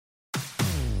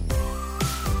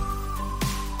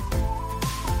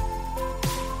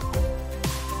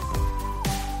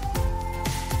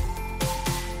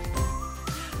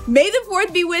May the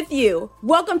 4th be with you.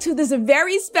 Welcome to this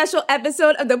very special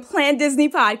episode of the Plan Disney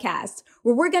podcast,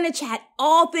 where we're going to chat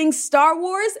all things Star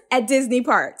Wars at Disney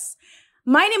parks.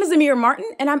 My name is Amira Martin,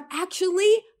 and I'm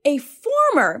actually a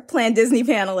former Plan Disney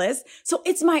panelist, so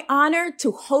it's my honor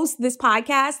to host this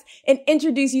podcast and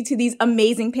introduce you to these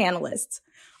amazing panelists.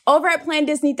 Over at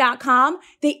PlanDisney.com,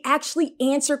 they actually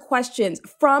answer questions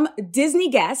from Disney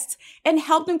guests and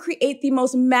help them create the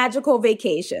most magical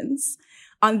vacations.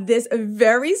 On this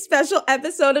very special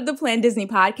episode of the Plan Disney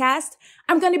podcast,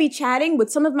 I'm going to be chatting with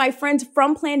some of my friends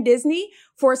from Plan Disney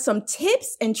for some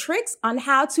tips and tricks on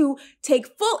how to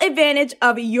take full advantage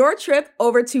of your trip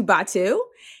over to Batuu.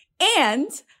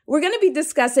 And we're going to be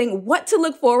discussing what to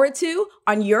look forward to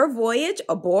on your voyage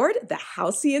aboard the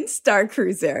Halcyon Star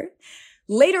Cruiser.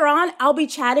 Later on, I'll be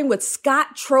chatting with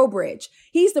Scott Trowbridge.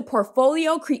 He's the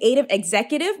Portfolio Creative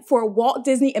Executive for Walt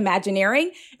Disney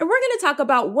Imagineering, and we're going to talk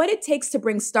about what it takes to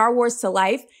bring Star Wars to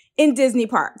life in Disney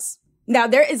parks. Now,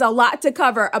 there is a lot to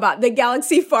cover about the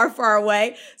galaxy far, far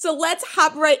away, so let's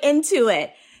hop right into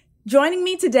it. Joining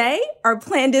me today are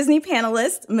Plan Disney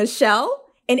panelists Michelle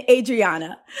and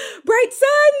Adriana. Bright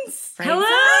Suns! Hello!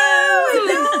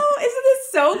 Hello! Isn't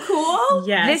this so cool?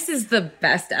 Yes. This is the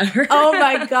best ever. Oh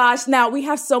my gosh. Now, we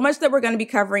have so much that we're going to be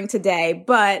covering today,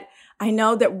 but I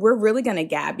know that we're really going to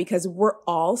gab because we're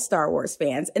all Star Wars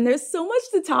fans, and there's so much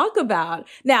to talk about.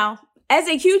 Now, as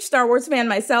a huge Star Wars fan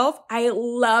myself, I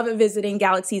love visiting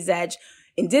Galaxy's Edge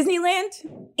in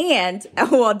Disneyland and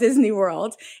at Walt Disney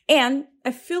World. And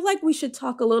I feel like we should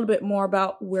talk a little bit more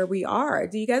about where we are.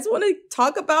 Do you guys want to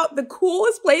talk about the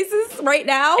coolest places right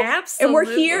now? Absolutely. And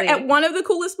we're here at one of the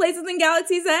coolest places in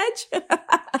Galaxy's Edge.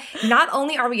 Not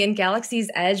only are we in Galaxy's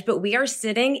Edge, but we are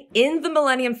sitting in the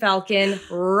Millennium Falcon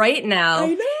right now.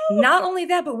 I know. Not only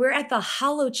that, but we're at the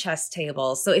holochess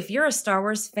table. So if you're a Star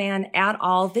Wars fan at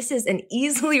all, this is an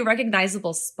easily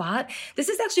recognizable spot. This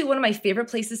is actually one of my favorite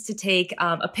places to take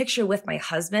a picture with my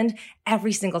husband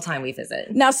every single time we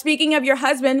visit. Now, speaking of your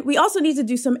husband, we also need to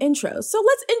do some intros. So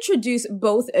let's introduce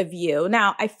both of you.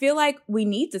 Now, I feel like we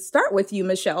need to start with you,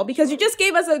 Michelle, because you just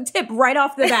gave us a tip right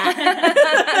off the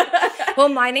bat. Well,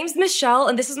 my name's Michelle,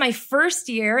 and this is my first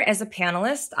year as a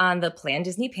panelist on the Plan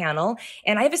Disney panel,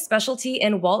 and I have a specialty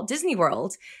in Walt Disney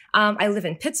World. I live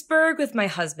in Pittsburgh with my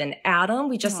husband, Adam.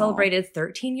 We just celebrated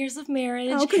 13 years of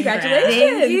marriage. Oh, congratulations.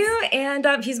 Thank you.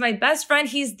 And he's my best friend.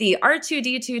 He's the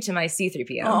R2-D2 to my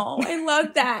C-3PO. Oh, I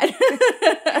love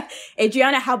that.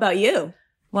 Adriana, how about you?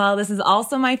 Well, this is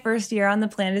also my first year on the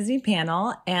Plan Disney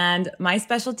panel, and my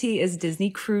specialty is Disney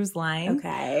Cruise Line.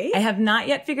 Okay. I have not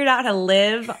yet figured out how to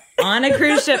live on a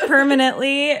cruise ship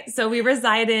permanently. So we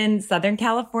reside in Southern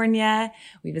California.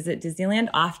 We visit Disneyland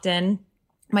often.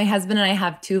 My husband and I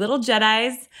have two little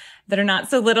Jedis that are not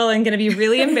so little and going to be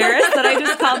really embarrassed that I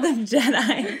just called them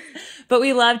Jedi. But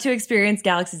we love to experience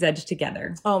Galaxy's Edge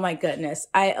together. Oh my goodness.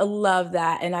 I love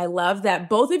that. And I love that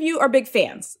both of you are big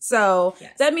fans. So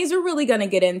That means we're really going to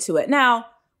get into it. Now,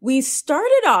 we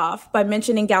started off by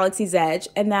mentioning Galaxy's Edge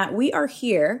and that we are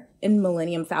here in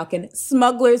Millennium Falcon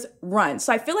Smuggler's Run.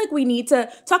 So I feel like we need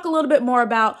to talk a little bit more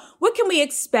about what can we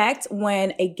expect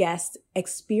when a guest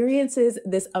experiences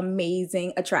this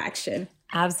amazing attraction.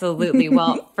 Absolutely.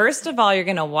 Well, first of all, you're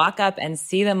going to walk up and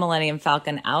see the Millennium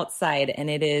Falcon outside, and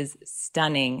it is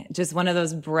stunning. Just one of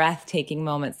those breathtaking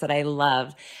moments that I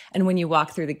love. And when you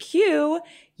walk through the queue,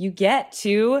 you get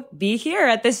to be here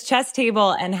at this chess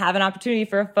table and have an opportunity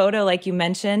for a photo, like you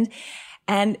mentioned.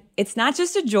 And it's not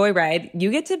just a joyride.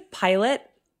 You get to pilot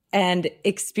and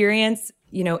experience,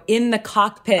 in the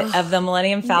cockpit of the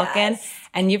Millennium Falcon,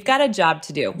 and you've got a job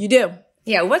to do. You do.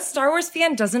 Yeah, what Star Wars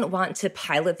fan doesn't want to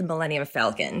pilot the Millennium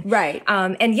Falcon? Right.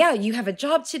 And yeah, you have a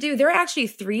job to do. There are actually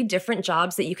 3 different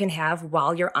jobs that you can have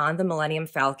while you're on the Millennium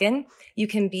Falcon. You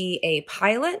can be a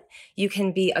pilot, you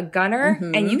can be a gunner,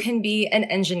 and you can be an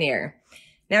engineer.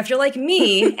 Now, if you're like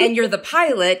me and you're the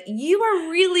pilot, you are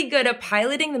really good at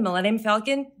piloting the Millennium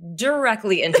Falcon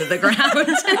directly into the ground.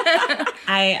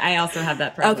 I also have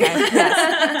that problem. Okay.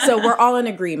 Yes. So we're all in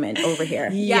agreement over here.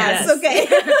 Yes. Okay.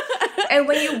 And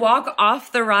when you walk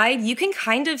off the ride, you can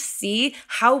kind of see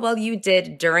how well you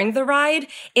did during the ride,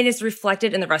 and it's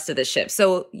reflected in the rest of the ship.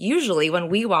 So usually when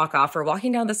we walk off, we're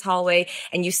walking down this hallway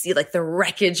and you see like the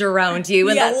wreckage around you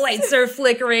and the lights are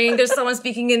flickering. There's someone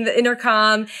speaking in the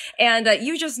intercom, and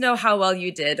you just know how well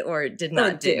you did or did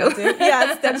not do.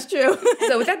 Yes, that's true.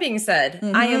 So with that being said,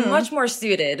 I am much more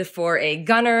suited for a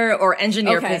gunner or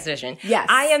engineer position. Yes.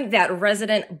 I am that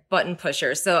resident button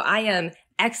pusher. So I am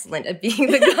excellent at being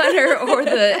the gunner or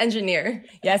the engineer.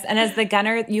 Yes. And as the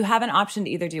gunner, you have an option to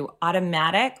either do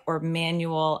automatic or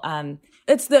manual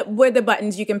It's where the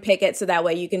buttons, you can pick it so that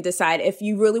way you can decide if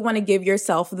you really want to give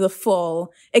yourself the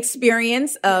full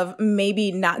experience of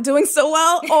maybe not doing so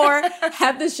well or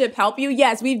have the ship help you.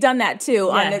 Yes, we've done that too,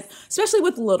 Yes. especially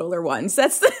with littler ones.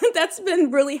 That's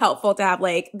been really helpful to have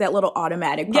like that little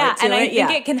automatic part to and I it.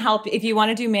 think it can help. If you want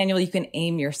to do manual, you can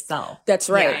aim yourself. That's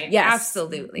right. Yeah, Yes.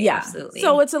 absolutely. Yeah. Absolutely.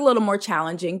 So it's a little more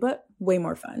challenging, but way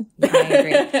more fun. I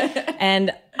agree.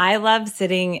 And I love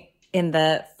sitting in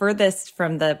the furthest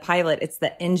from the pilot. It's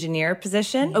the engineer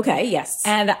position. Okay. Yes.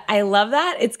 And I love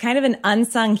that. It's kind of an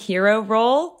unsung hero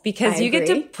role because I you get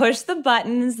to agree. push the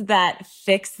buttons that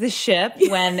fix the ship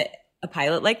when a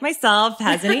pilot like myself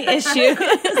has any issues.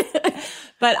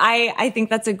 But I think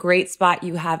that's a great spot.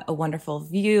 You have a wonderful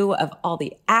view of all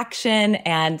the action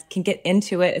and can get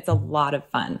into it. It's a lot of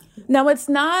fun. Now, it's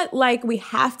not like we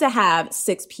have to have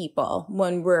 6 people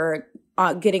when we're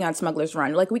getting on Smuggler's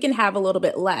Run. Like we can have a little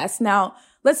bit less. Now,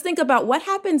 let's think about what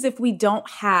happens if we don't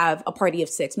have a party of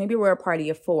 6. Maybe we're a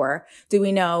party of 4. Do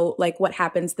we know like what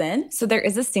happens then? So there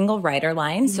is a single rider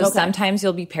line. So Okay. sometimes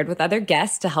you'll be paired with other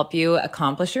guests to help you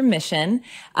accomplish your mission.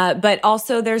 But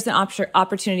also there's an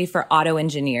opportunity for auto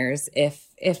engineers if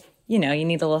you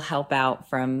need a little help out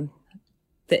from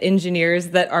the engineers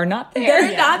that are not there.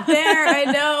 They're not there. I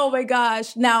know. Oh my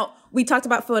gosh. Now, we talked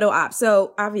about photo ops.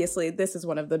 So obviously this is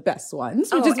one of the best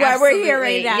ones, which is why we're here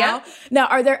right absolutely. now. Yep. Now,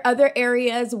 are there other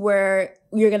areas where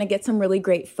you're going to get some really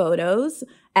great photos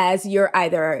as you're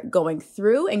either going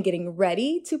through and getting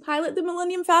ready to pilot the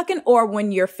Millennium Falcon or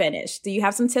when you're finished? Do you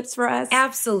have some tips for us?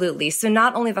 Absolutely. So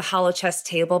not only the hollow chest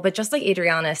table, but just like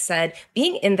Adriana said,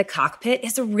 being in the cockpit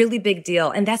is a really big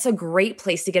deal. And that's a great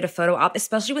place to get a photo op,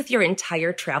 especially with your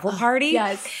entire travel party.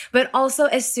 yes. But also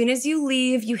as soon as you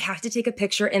leave, you have to take a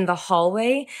picture in the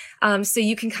hallway. So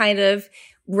you can kind of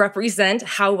represent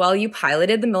how well you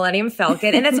piloted the Millennium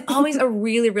Falcon. And that's always a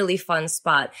really, really fun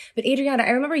spot. But Adriana,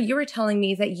 I remember you were telling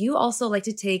me that you also like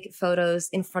to take photos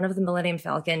in front of the Millennium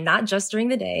Falcon, not just during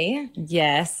the day.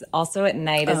 Yes. Also at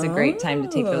night is a great time to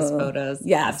take those photos.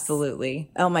 Yes.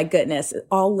 Absolutely. Oh my goodness.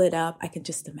 All lit up. I can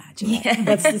just imagine it.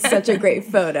 That's such a great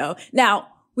photo. Now,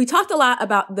 we talked a lot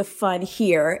about the fun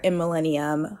here in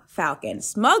Millennium Falcon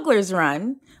Smuggler's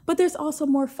Run, but there's also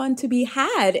more fun to be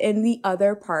had in the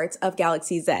other parts of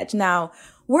Galaxy's Edge. Now,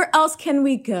 where else can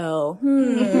we go?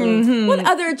 What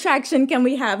other attraction can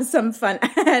we have some fun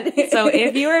at? So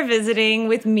if you are visiting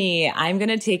with me, I'm going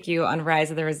to take you on Rise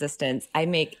of the Resistance. I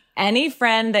make any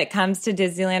friend that comes to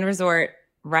Disneyland Resort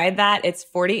ride that. It's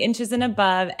 40 inches and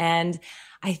above. And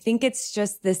I think it's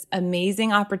just this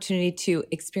amazing opportunity to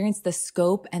experience the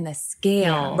scope and the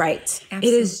scale. Right. It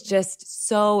is just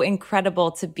so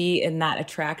incredible to be in that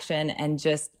attraction and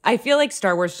just, I feel like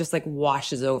Star Wars just like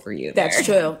washes over you there. That's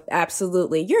true.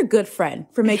 Absolutely. You're a good friend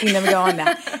for making them go on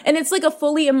that. And it's like a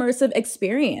fully immersive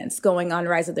experience going on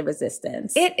Rise of the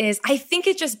Resistance. It is. I think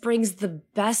it just brings the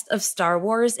best of Star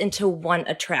Wars into one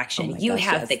attraction. You gosh,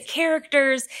 have yes. the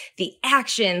characters, the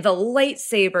action, the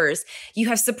lightsabers, you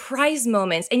have surprise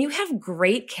moments, and you have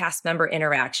great cast member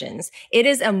interactions. It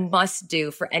is a must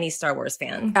do for any Star Wars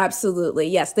fan. Absolutely.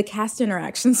 Yes. The cast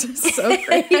interactions are so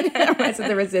great in Rise of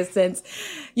the Resistance.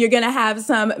 You're going to have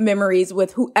some memories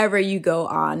with whoever you go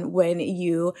on when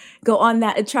you go on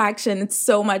that attraction. It's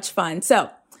so much fun. So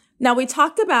now we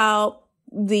talked about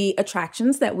the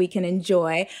attractions that we can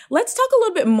enjoy. Let's talk a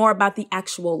little bit more about the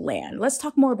actual land. Let's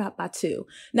talk more about Batuu.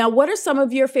 Now, what are some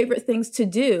of your favorite things to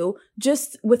do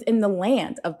just within the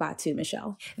land of Batuu,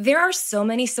 Michelle? There are so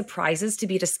many surprises to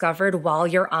be discovered while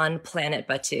you're on Planet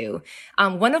Batuu.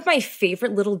 One of my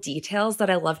favorite little details that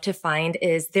I love to find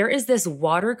is there is this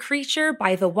water creature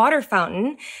by the water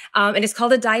fountain, and it's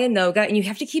called a Dianoga, and you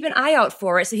have to keep an eye out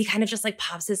for it. So he kind of just like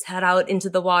pops his head out into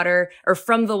the water or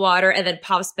from the water and then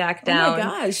pops back down. Oh my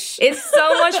gosh. It's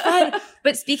so much fun.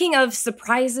 But speaking of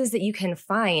surprises that you can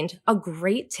find, a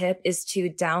great tip is to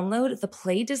download the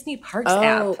Play Disney Parks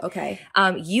app. Oh, okay.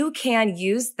 You can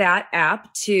use that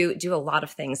app to do a lot of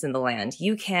things in the land.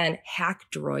 You can hack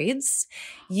droids.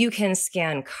 You can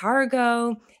scan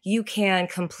cargo. You can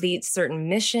complete certain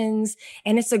missions.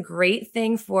 And it's a great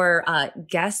thing for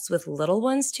guests with little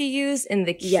ones to use in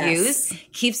the queues. Yes.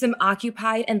 Keeps them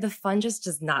occupied, and the fun just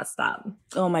does not stop.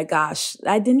 Oh my gosh.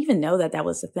 I didn't even know that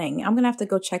was a thing. I'm going to have to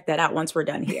go check that out once once we're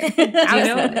done here.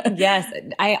 Yes.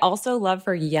 I also love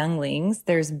for younglings,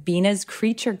 there's Bina's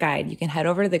Creature Guide. You can head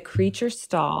over to the creature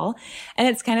stall, and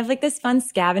it's kind of like this fun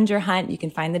scavenger hunt. You can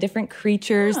find the different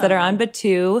creatures that are on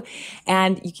Batuu,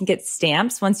 and you can get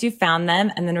stamps once you've found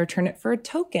them and then return it for a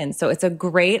token. So it's a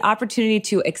great opportunity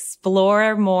to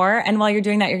explore more. And while you're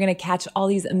doing that, you're going to catch all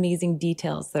these amazing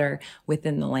details that are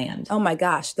within the land. Oh my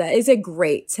gosh, that is a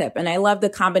great tip. And I love the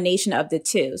combination of the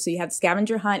two. So you have the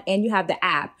scavenger hunt and you have the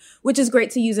app, which is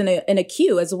great to use in a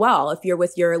queue as well. If you're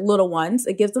with your little ones,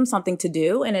 it gives them something to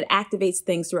do and it activates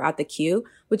things throughout the queue,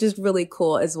 which is really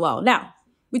cool as well. Now,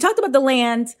 we talked about the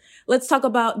land. Let's talk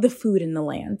about the food in the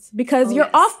land. Because you're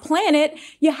off planet,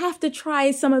 you have to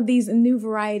try some of these new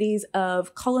varieties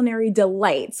of culinary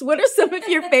delights. What are some of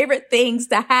your favorite things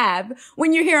to have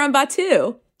when you're here on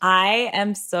Batuu? I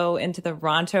am so into the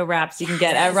Ronto wraps you can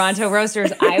get at Ronto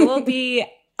Roasters. I will be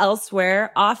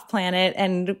elsewhere off planet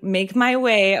and make my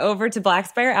way over to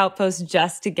Blackspire Outpost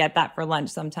just to get that for lunch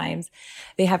sometimes.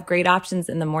 They have great options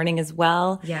in the morning as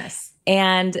well. Yes.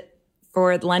 And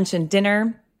for lunch and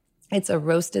dinner, it's a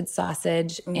roasted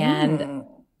sausage and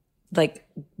like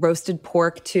roasted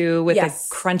pork too with a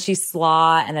crunchy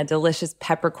slaw and a delicious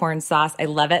peppercorn sauce. I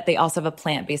love it. They also have a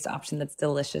plant-based option that's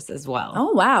delicious as well.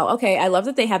 Oh, wow. Okay. I love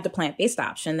that they have the plant-based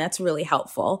option. That's really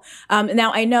helpful.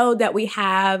 Now I know that we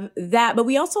have that, but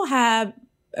we also have,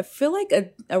 I feel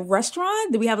like a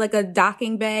restaurant. Do we have like a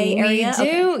docking bay area? We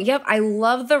do. Okay. Yep. I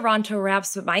love the Ronto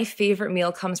wraps, but my favorite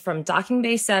meal comes from Docking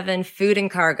Bay 7 Food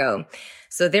and Cargo.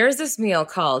 So there's this meal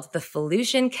called the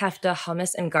Felucian Kefta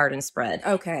Hummus and Garden Spread.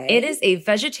 Okay. It is a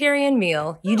vegetarian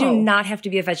meal. You do not have to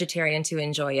be a vegetarian to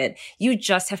enjoy it. You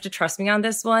just have to trust me on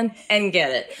this one and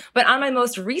get it. But on my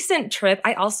most recent trip,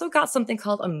 I also got something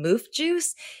called a moof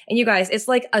juice. And you guys, it's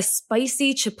like a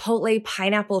spicy chipotle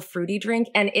pineapple fruity drink.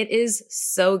 And it is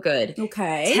so good.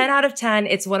 Okay. 10 out of 10.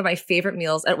 It's one of my favorite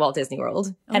meals at Walt Disney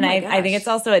World. And I think it's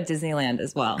also at Disneyland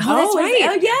as well. Oh, that's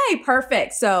right. Oh, yay.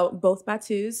 Perfect. So both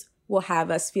Batuus will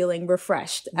have us feeling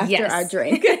refreshed after our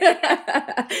drink.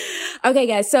 Okay,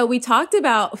 guys. So we talked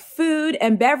about food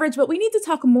and beverage, but we need to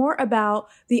talk more about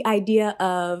the idea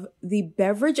of the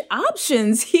beverage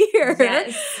options here.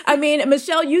 Yes. I mean,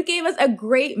 Michelle, you gave us a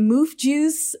great moof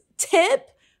juice tip,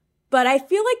 but I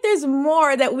feel like there's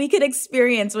more that we could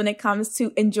experience when it comes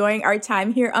to enjoying our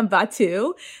time here on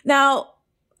Batuu. Now,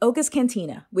 Oga's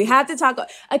Cantina. We have to talk.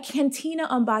 A cantina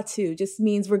on Batuu just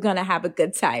means we're going to have a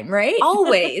good time, right?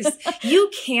 Always.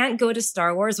 You can't go to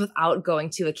Star Wars without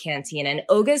going to a cantina. And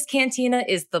Oga's Cantina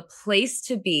is the place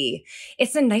to be.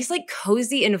 It's a nice, like,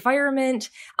 cozy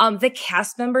environment. The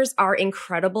cast members are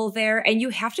incredible there. And you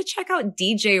have to check out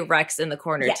DJ Rex in the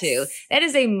corner, too. That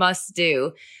is a must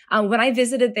do. When I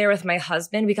visited there with my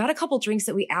husband, we got a couple drinks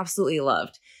that we absolutely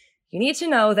loved. You need to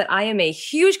know that I am a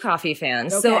huge coffee fan.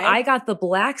 Okay. So I got the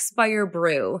Black Spire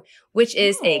Brew, which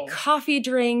is a coffee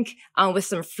drink with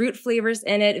some fruit flavors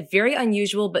in it. Very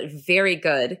unusual, but very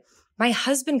good. My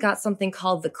husband got something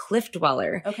called the Cliff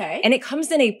Dweller. Okay. And it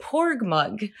comes in a porg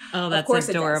mug. Oh, that's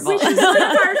adorable. Which is one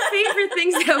of our favorite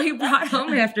things that we brought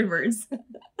home afterwards.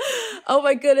 Oh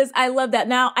my goodness. I love that.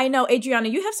 Now, I know, Adriana,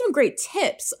 you have some great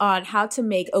tips on how to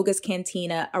make Oga's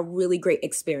Cantina a really great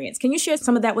experience. Can you share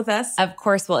some of that with us? Of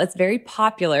course. Well, it's very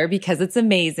popular because it's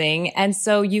amazing. And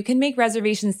so you can make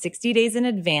reservations 60 days in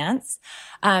advance.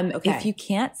 If you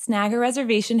can't snag a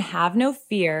reservation, have no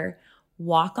fear.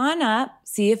 Walk on up,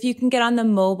 see if you can get on the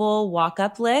mobile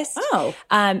walk-up list.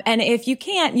 And if you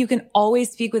can't, you can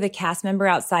always speak with a cast member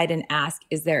outside and ask,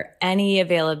 is there any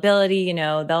availability? You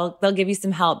know, they'll give you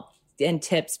some help and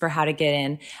tips for how to get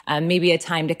in, maybe a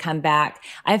time to come back.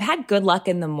 I've had good luck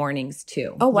in the mornings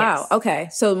too. Oh, wow. Yes. Okay.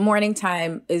 So morning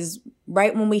time is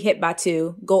right when we hit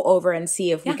Batuu, go over and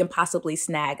see if we can possibly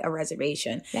snag a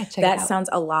reservation. Yeah, check that it out. sounds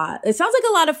a lot. It sounds like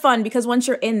a lot of fun because once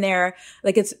you're in there,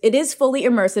 like it is fully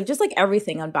immersive, just like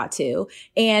everything on Batuu,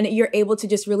 and you're able to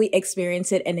just really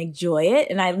experience it and enjoy it.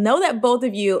 And I know that both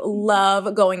of you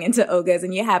love going into Oga's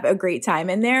and you have a great time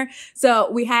in there.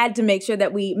 So we had to make sure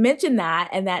that we mention that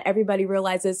and that everybody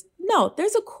realizes, no,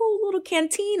 there's a cool little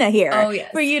cantina here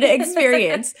for you to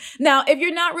experience. Now, if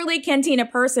you're not really a cantina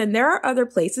person, there are other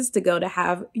places to go to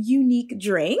have unique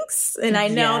drinks. And I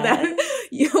know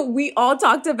that we all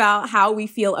talked about how we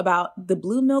feel about the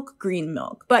blue milk, green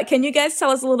milk. But can you guys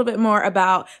tell us a little bit more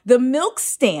about the milk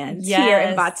stand here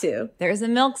in Batuu? There's a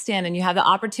milk stand and you have the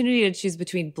opportunity to choose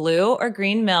between blue or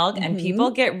green milk. And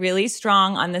people get really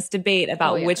strong on this debate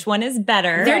about which one is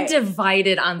better. They're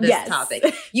divided on this topic.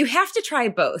 You have to try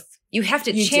both. You have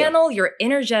to channel your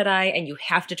inner Jedi and you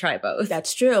have to try both.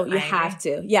 That's true. You have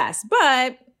to. Yes.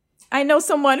 But I know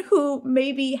someone who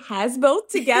maybe has both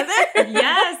together.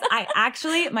 Yes,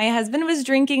 my husband was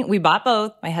drinking. We bought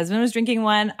both. My husband was drinking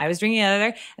one. I was drinking the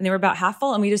other, and they were about half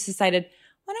full. And we just decided,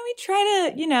 why don't we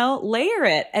try to, layer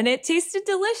it? And it tasted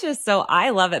delicious. So I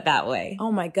love it that way.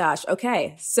 Oh my gosh.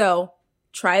 Okay. So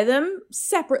try them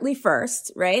separately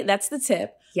first, right? That's the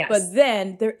tip. Yes. But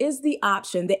then there is the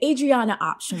option, the Adriana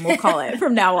option, we'll call it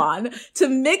from now on, to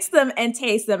mix them and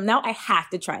taste them. Now I have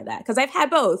to try that because I've had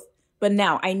both, but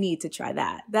now I need to try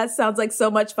that. That sounds like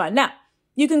so much fun. Now,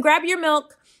 you can grab your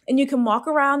milk and you can walk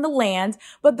around the land,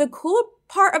 but the cool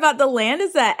part about the land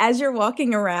is that as you're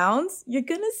walking around, you're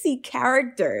going to see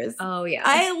characters. Oh, yeah.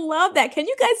 I love that. Can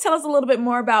you guys tell us a little bit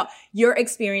more about your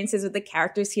experiences with the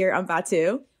characters here on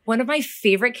Batuu? One of my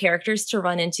favorite characters to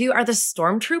run into are the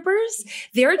stormtroopers.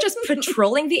 They're just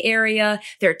patrolling the area.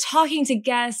 They're talking to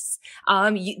guests.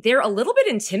 They're a little bit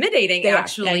intimidating,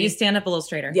 actually. Yeah, you stand up a little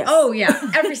straighter. Yes. Oh, yeah.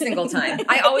 Every single time.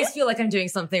 I always feel like I'm doing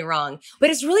something wrong.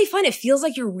 But it's really fun. It feels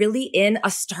like you're really in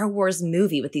a Star Wars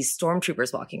movie with these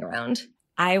stormtroopers walking around.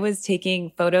 I was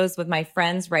taking photos with my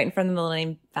friends right in front of the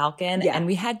Millennium Falcon, and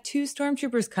we had 2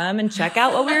 stormtroopers come and check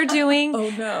out what we were doing. Oh,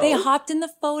 no. They hopped in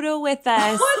the photo with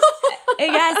us.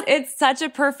 Yes, it's such a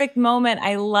perfect moment.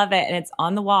 I love it. And it's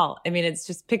on the wall. I mean, it's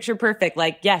just picture perfect.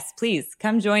 Like, yes, please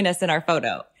come join us in our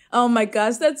photo. Oh my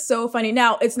gosh, that's so funny.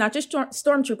 Now, it's not just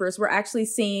stormtroopers. We're actually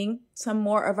seeing some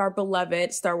more of our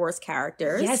beloved Star Wars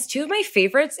characters. Yes, 2 of my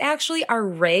favorites actually are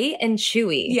Rey and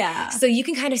Chewie. Yeah. So you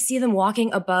can kind of see them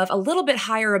walking above, a little bit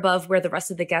higher above where the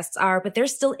rest of the guests are, but they're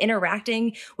still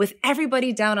interacting with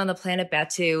everybody down on the planet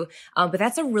Batuu. But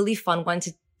that's a really fun one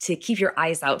to keep your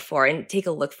eyes out for and take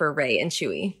a look for Rey and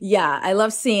Chewie. Yeah, I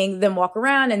love seeing them walk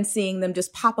around and seeing them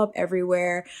just pop up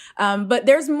everywhere. But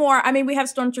there's more. I mean, we have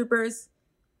stormtroopers.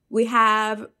 We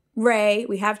have Rey,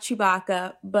 we have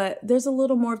Chewbacca, but there's a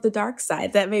little more of the dark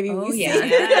side that maybe we see.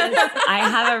 Yes. I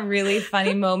have a really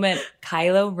funny moment.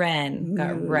 Kylo Ren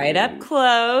got right up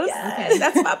close. Yes,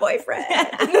 that's my boyfriend.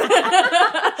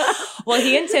 Well,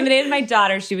 he intimidated my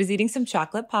daughter. She was eating some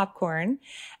chocolate popcorn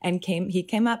and he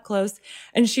came up close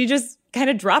and she just kind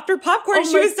of dropped her popcorn.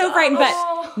 Oh she was so frightened,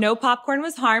 gosh. but no popcorn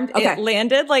was harmed. Okay. It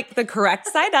landed like the correct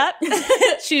side up.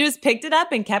 She just picked it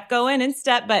up and kept going in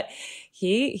step, but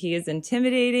he is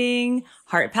intimidating,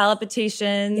 heart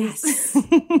palpitations. Yes.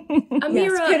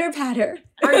 Amira, Yes, pitter patter.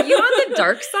 are you on the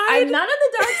dark side? I'm not on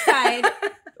the dark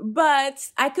side, but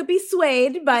I could be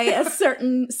swayed by a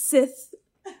certain Sith.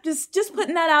 Just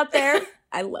putting that out there.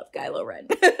 I love Kylo Ren.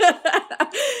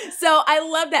 So I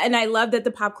love that. And I love that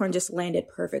the popcorn just landed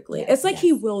perfectly. It's like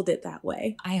he willed it that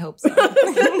way. I hope so.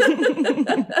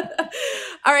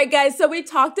 All right, guys. So we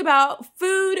talked about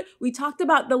food. We talked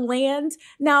about the land.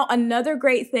 Now, another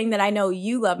great thing that I know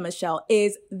you love, Michelle,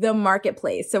 is the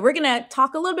marketplace. So we're going to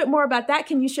talk a little bit more about that.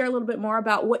 Can you share a little bit more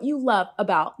about what you love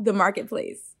about the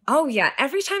marketplace? Oh, yeah.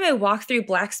 Every time I walk through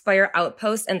Black Spire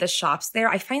Outpost and the shops there,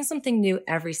 I find something new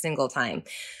every single time.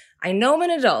 I know I'm an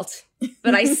adult,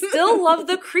 but I still love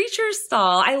the creature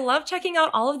stall. I love checking out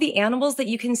all of the animals that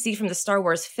you can see from the Star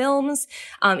Wars films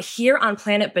here on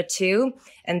Planet Batuu.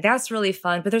 And that's really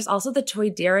fun. But there's also the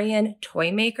Toydarian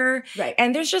toy maker. Right.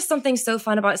 And there's just something so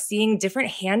fun about seeing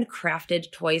different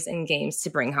handcrafted toys and games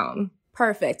to bring home.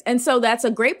 Perfect. And so that's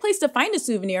a great place to find a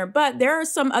souvenir, but there are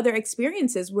some other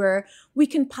experiences where we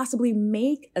can possibly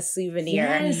make a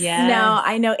souvenir. Yes. Now,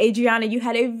 I know, Adriana, you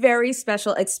had a very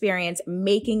special experience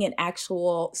making an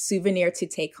actual souvenir to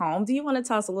take home. Do you want to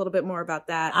tell us a little bit more about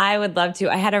that? I would love to.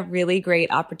 I had a really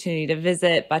great opportunity to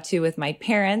visit Batuu with my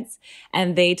parents,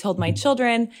 and they told my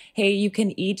children, hey, you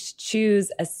can each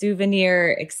choose a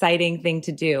souvenir, exciting thing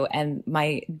to do. And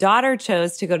my daughter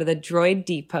chose to go to the Droid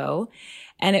Depot.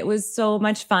 And it was so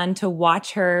much fun to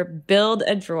watch her build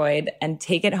a droid and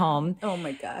take it home. Oh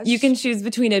my gosh. You can choose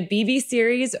between a BB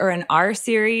series or an R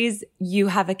series. You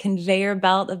have a conveyor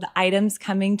belt of the items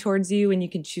coming towards you, and you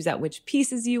can choose out which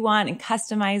pieces you want and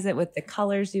customize it with the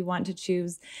colors you want to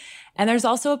choose. And there's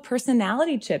also a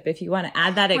personality chip if you want to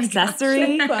add that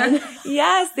accessory.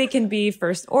 Yes, they can be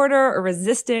First Order or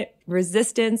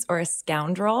Resistance or a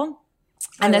Scoundrel.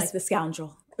 And that's the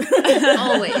Scoundrel.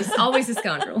 Always a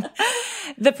scoundrel.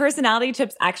 The personality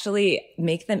chips actually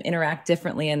make them interact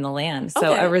differently in the land.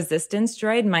 So a resistance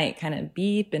droid might kind of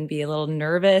beep and be a little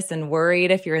nervous and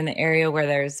worried if you're in the area where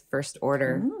there's First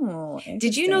Order. Oh,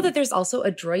 Did you know that there's also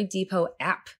a Droid Depot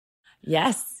app?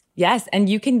 Yes. And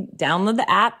you can download the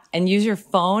app and use your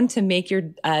phone to make your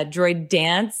droid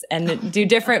dance and do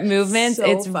different movements. So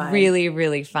it's fun. really,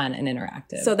 really fun and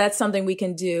interactive. So that's something we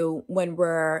can do when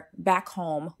we're back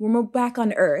home, when we're back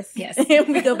on Earth. Yes. And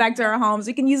we go back to our homes.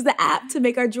 We can use the app to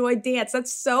make our droid dance.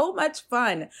 That's so much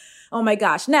fun. Oh my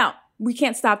gosh. Now, we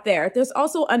can't stop there. There's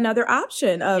also another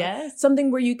option of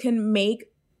something where you can make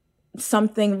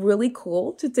something really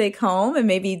cool to take home and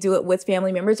maybe do it with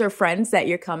family members or friends that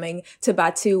you're coming to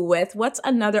Batu with. What's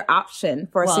another option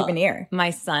for a souvenir? My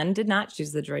son did not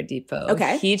choose the Droid Depot.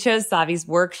 Okay. He chose Savi's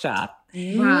workshop.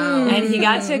 Wow. And he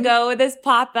got to go with his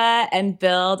papa and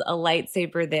build a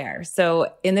lightsaber there.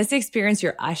 So in this experience,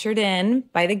 you're ushered in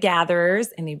by the gatherers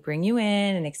and they bring you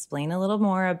in and explain a little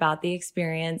more about the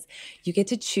experience. You get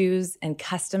to choose and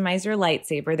customize your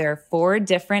lightsaber. There are 4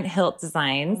 different hilt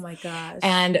designs. Oh my gosh.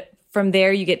 And from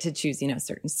there, you get to choose,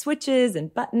 certain switches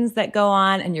and buttons that go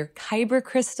on and your kyber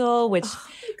crystal, which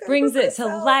brings it to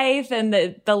life, and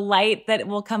the light that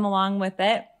will come along with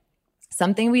it.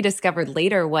 Something we discovered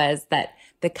later was that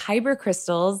the kyber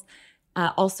crystals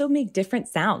also make different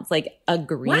sounds. Like a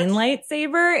green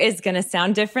lightsaber is going to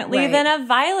sound differently than a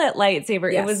violet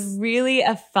lightsaber. Yes. It was really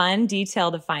a fun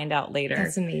detail to find out later.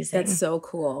 That's amazing. That's so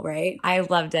cool, right? I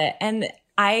loved it. And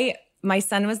my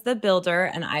son was the builder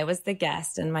and I was the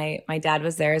guest, and my dad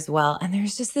was there as well. And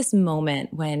there's just this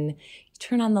moment when you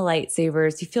turn on the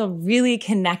lightsabers, you feel really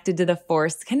connected to the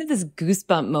Force, kind of this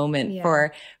goosebump moment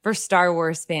for Star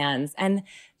Wars fans. And the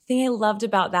thing I loved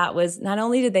about that was not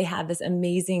only did they have this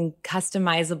amazing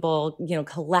customizable,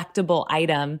 collectible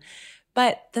item,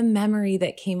 but the memory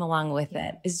that came along with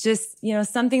it is just,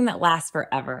 something that lasts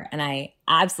forever. And I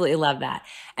absolutely love that.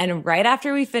 And right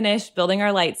after we finished building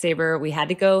our lightsaber, we had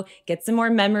to go get some more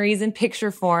memories in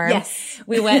picture form. Yes.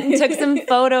 We went and took some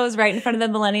photos right in front of the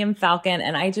Millennium Falcon,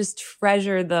 and I just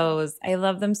treasure those. I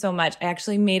love them so much. I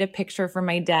actually made a picture for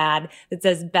my dad that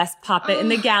says best puppet in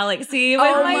the galaxy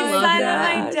with my son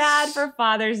and my dad for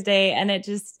Father's Day. And I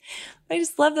just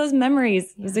love those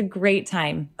memories. It was a great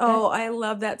time. Oh, I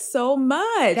love that so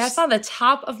much. That's on the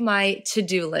top of my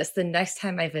to-do list the next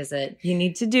time I visit. You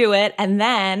need to do it. And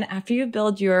then after you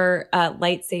build your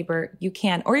lightsaber,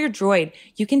 or your droid,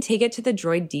 you can take it to the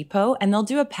Droid Depot and they'll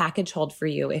do a package hold for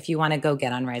you if you want to go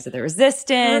get on Rise of the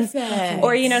Resistance. Perfect.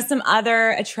 Or, some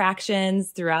other attractions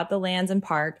throughout the lands and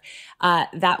park.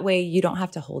 That way you don't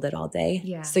have to hold it all day.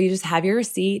 Yeah. So you just have your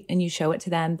receipt and you show it to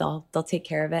them. They'll take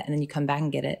care of it, and then you come back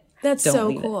and get it. That's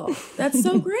so cool. That's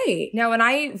so great. Now, when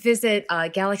I visit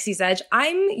Galaxy's Edge,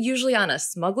 I'm usually on a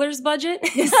smuggler's budget.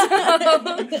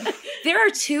 So there are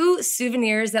 2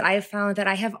 souvenirs that I have found that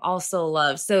I have also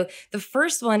loved. So the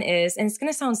first one is, and it's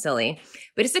going to sound silly,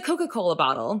 but it's a Coca-Cola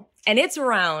bottle. And it's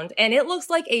round, and it looks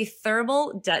like a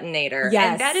thermal detonator.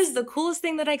 Yes. And that is the coolest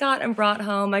thing that I got and brought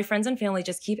home. My friends and family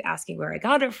just keep asking where I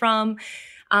got it from.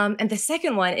 And the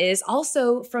second one is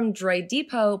also from Droid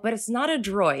Depot, but it's not a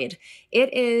droid.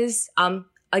 It is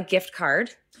a gift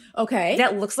card. Okay.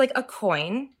 That looks like a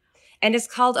coin. And it's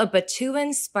called a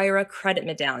Batuan Spira credit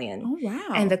medallion. Oh,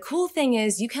 wow. And the cool thing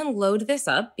is you can load this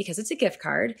up because it's a gift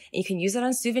card. And you can use it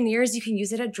on souvenirs. You can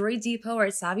use it at Droid Depot or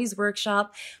at Savi's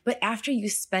workshop. But after you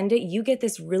spend it, you get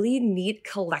this really neat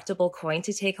collectible coin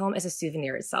to take home as a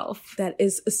souvenir itself. That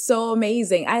is so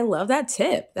amazing. I love that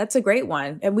tip. That's a great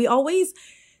one. And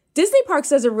Disney Parks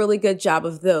does a really good job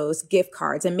of those gift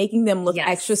cards and making them look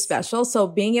extra special. So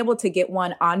being able to get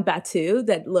one on Batu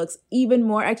that looks even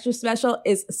more extra special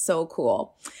is so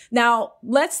cool. Now,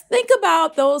 let's think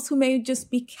about those who may just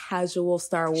be casual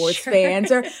Star Wars fans,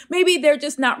 or maybe they're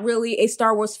just not really a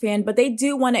Star Wars fan, but they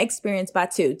do want to experience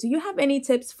Batu. Do you have any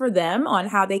tips for them on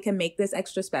how they can make this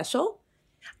extra special?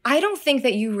 I don't think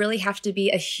that you really have to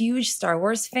be a huge Star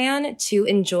Wars fan to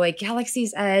enjoy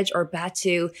Galaxy's Edge or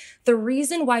Batu. The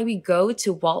reason why we go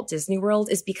to Walt Disney World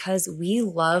is because we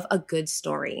love a good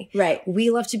story. Right.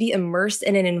 We love to be immersed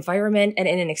in an environment and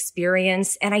in an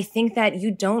experience. And I think that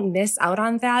you don't miss out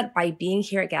on that by being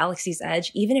here at Galaxy's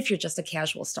Edge, even if you're just a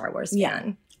casual Star Wars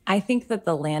fan. I think that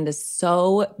the land is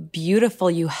so beautiful.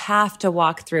 You have to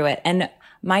walk through it. And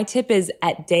my tip is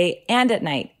at day and at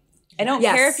night. I don't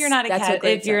care if you're not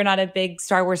you're not a big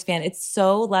Star Wars fan. It's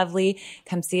so lovely.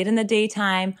 Come see it in the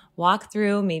daytime. Walk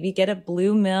through. Maybe get a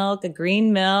blue milk, a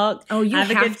green milk. Oh, you have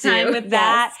a good time with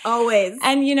that. Yes, always.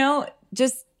 And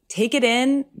just take it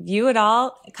in, view it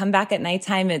all. Come back at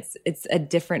nighttime. It's a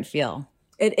different feel.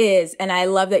 It is. And I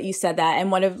love that you said that.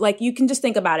 And you can just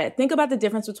think about it. Think about the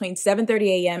difference between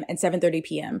 7:30 a.m. and 7:30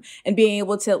 p.m. and being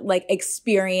able to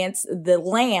experience the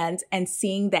land and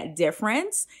seeing that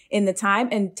difference in the time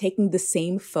and taking the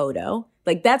same photo.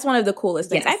 That's one of the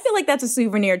coolest things. Yes. I feel like that's a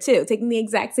souvenir too, taking the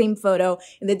exact same photo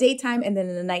in the daytime and then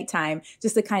in the nighttime,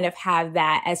 just to kind of have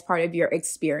that as part of your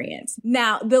experience.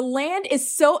 Now, the land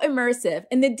is so immersive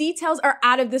and the details are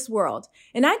out of this world.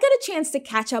 And I got a chance to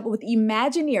catch up with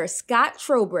Imagineer Scott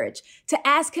Trowbridge to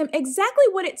ask him exactly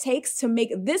what it takes to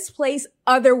make this place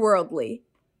otherworldly.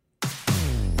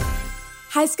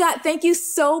 Hi, Scott. Thank you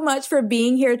so much for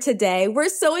being here today. We're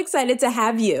so excited to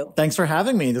have you. Thanks for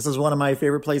having me. This is one of my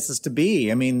favorite places to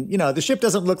be. I mean, the ship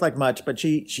doesn't look like much, but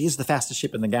she is the fastest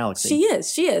ship in the galaxy. She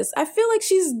is. I feel like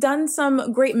she's done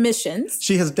some great missions.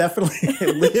 She has definitely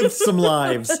lived some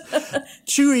lives.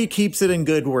 Chewie keeps it in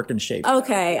good working shape.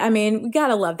 Okay. I mean, we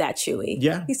gotta love that Chewie.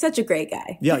 Yeah. He's such a great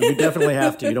guy. Yeah, you definitely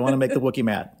have to. You don't want to make the Wookiee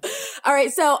mad. All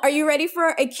right. So are you ready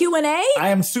for a Q&A? I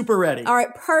am super ready. All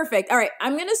right. Perfect. All right.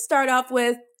 I'm going to start off with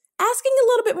asking a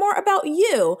little bit more about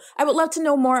you. I would love to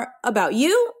know more about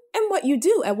you and what you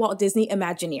do at Walt Disney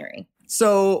Imagineering.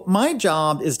 So my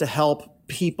job is to help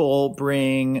people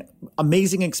bring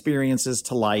amazing experiences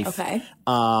to life. Okay.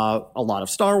 A lot of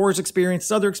Star Wars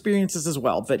experiences, other experiences as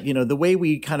well. But, the way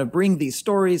we kind of bring these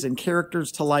stories and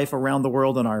characters to life around the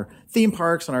world in our theme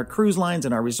parks and our cruise lines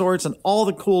and our resorts and all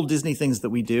the cool Disney things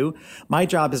that we do, my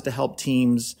job is to help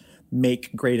teams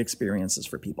make great experiences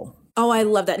for people. Oh, I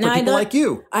love that. For people like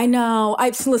you. I know.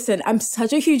 Listen, I'm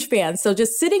such a huge fan. So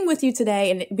just sitting with you today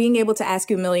and being able to ask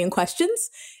you a million questions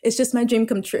is just my dream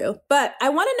come true. But I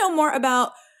want to know more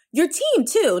about your team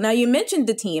too. Now, you mentioned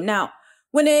the team. Now,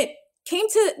 when it came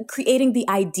to creating the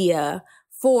idea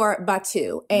for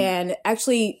Batuu and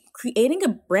actually creating a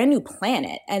brand new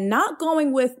planet and not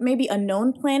going with maybe a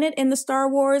known planet in the Star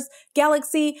Wars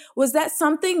galaxy, was that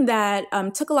something that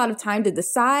took a lot of time to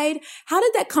decide? How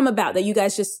did that come about that you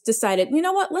guys just decided, you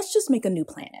know what, let's just make a new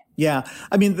planet? Yeah.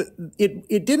 I mean,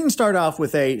 it didn't start off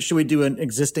with should we do an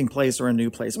existing place or a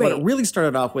new place? Right. What it really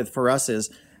started off with for us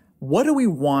is, what do we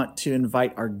want to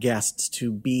invite our guests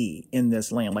to be in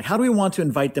this land? Like, how do we want to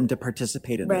invite them to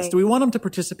participate in this? Do we want them to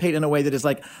participate in a way that is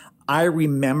like, I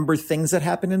remember things that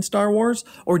happened in Star Wars?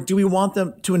 Or do we want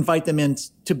them to invite them in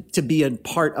to be a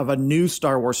part of a new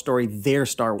Star Wars story, their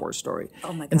Star Wars story?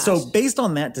 Oh my gosh. And so based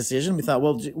on that decision, we thought,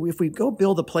 well, if we go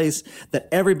build a place that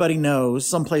everybody knows,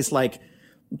 someplace like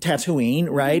Tatooine,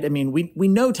 right? I mean, we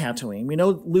know Tatooine. We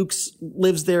know Luke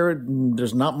lives there.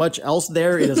 There's not much else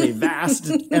there. It is a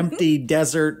vast, empty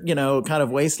desert, kind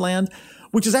of wasteland,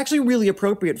 which is actually really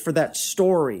appropriate for that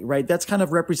story, right? That's kind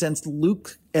of represents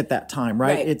Luke at that time,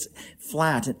 right? It's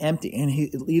flat and empty, and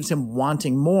it leaves him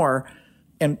wanting more,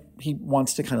 and he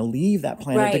wants to kind of leave that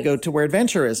planet to go to where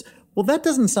adventure is. Well, that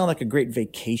doesn't sound like a great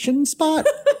vacation spot.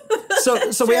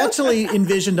 So we actually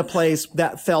envisioned a place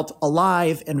that felt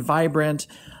alive and vibrant,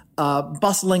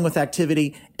 bustling with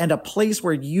activity, and a place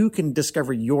where you can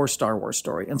discover your Star Wars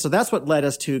story. And so that's what led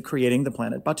us to creating the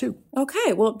planet Batuu.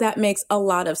 Okay, well, that makes a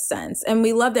lot of sense. And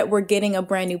we love that we're getting a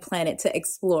brand new planet to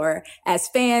explore as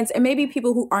fans and maybe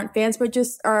people who aren't fans, but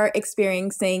just are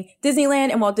experiencing Disneyland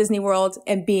and Walt Disney World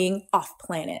and being off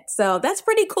planet. So that's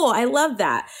pretty cool. I love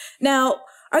that. Now,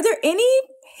 are there any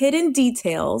hidden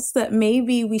details that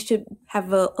maybe we should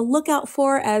have a lookout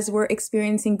for as we're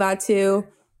experiencing Batuu?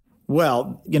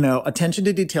 Well, attention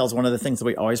to detail is one of the things that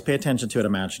we always pay attention to at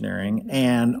Imagineering.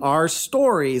 And our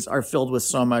stories are filled with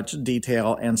so much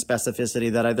detail and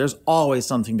specificity that there's always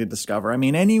something to discover. I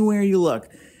mean, anywhere you look,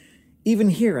 even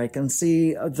here, I can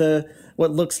see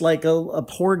what looks like a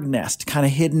porg nest kind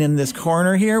of hidden in this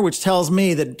corner here, which tells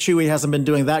me that Chewie hasn't been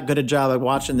doing that good a job at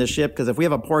watching the ship. Because if we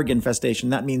have a porg infestation,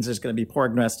 that means there's going to be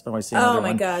porg nests. Oh, I see another one.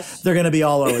 Oh my gosh. They're going to be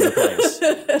all over the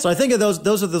place. So I think of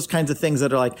those are those kinds of things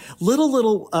that are like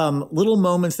little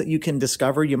moments that you can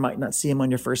discover. You might not see them on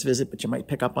your first visit, but you might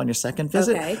pick up on your second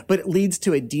visit. Okay. But it leads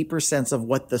to a deeper sense of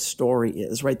what the story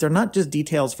is, right? They're not just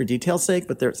details for detail's sake,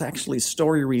 but there's actually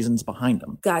story reasons behind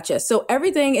them. Gotcha. So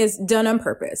everything is done on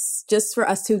purpose, just for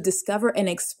us to discover and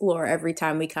explore every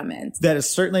time we come in. That is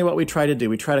certainly what we try to do.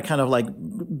 We try to kind of like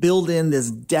build in this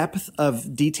depth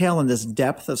of detail and this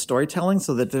depth of storytelling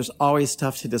so that there's always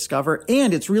stuff to discover.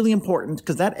 And it's really important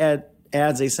because that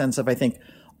adds a sense of, I think,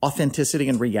 authenticity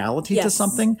and reality to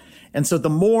something. And so the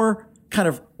more kind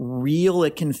of real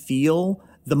it can feel,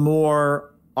 the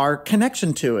more our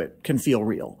connection to it can feel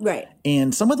real. Right.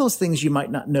 And some of those things you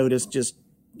might not notice just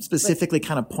specifically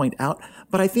kind of point out,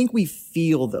 but I think we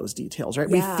feel those details, right?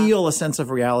 Yeah. We feel a sense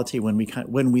of reality when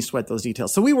we sweat those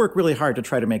details. So we work really hard to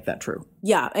try to make that true.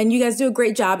 Yeah, and you guys do a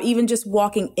great job. Even just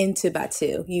walking into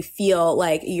Batuu, you feel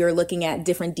like you're looking at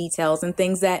different details and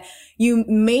things that you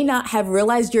may not have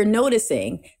realized you're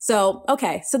noticing. So,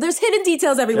 okay, so there's hidden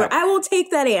details everywhere. Yeah. I will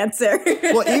take that answer.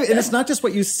 Well, and it's not just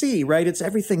what you see, right? It's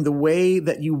everything, the way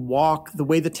that you walk, the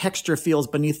way the texture feels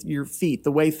beneath your feet,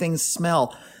 the way things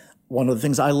smell. One of the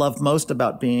things I love most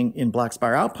about being in Black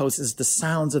Spire Outpost is the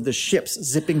sounds of the ships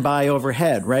zipping by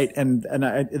overhead, right? And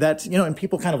that's, and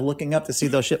people kind of looking up to see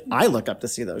those ships. I look up to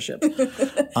see those ships.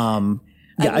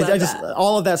 Yeah, love I just that.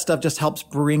 all of that stuff just helps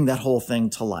bring that whole thing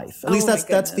to life. At least my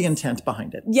that's the goodness. intent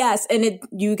behind it. Yes, and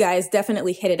you guys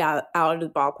definitely hit it out of the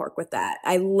ballpark with that.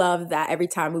 I love that every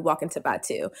time we walk into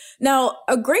Batuu. Now,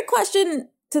 a great question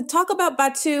to talk about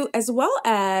Batuu as well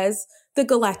as the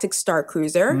Galactic Star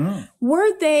Cruiser.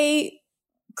 Were they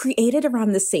created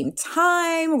around the same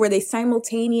time? Were they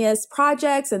simultaneous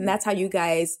projects? And that's how you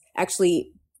guys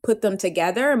actually put them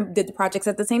together and did the projects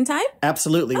at the same time?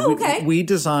 Absolutely. Oh, okay. We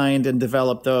designed and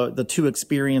developed the two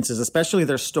experiences, especially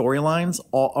their storylines,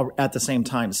 all at the same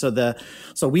time. So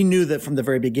we knew that from the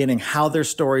very beginning how their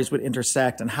stories would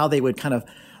intersect and how they would kind of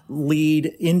lead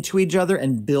into each other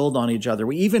and build on each other.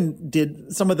 We even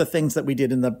did some of the things that we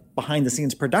did in the behind the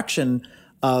scenes production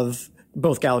of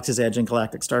both Galaxy's Edge and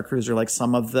Galactic Star Cruiser, like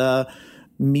some of the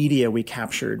media we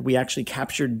captured. We actually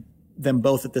captured them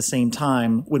both at the same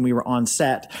time when we were on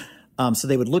set. So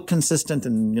they would look consistent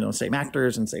and, same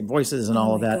actors and same voices and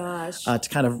all of that, to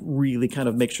kind of really kind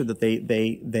of make sure that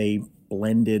they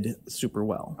blended super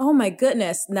well. Oh my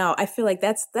goodness. Now I feel like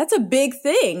that's a big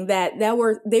thing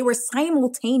they were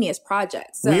simultaneous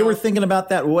projects. So. We were thinking about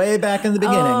that way back in the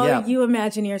beginning. Oh, yeah. You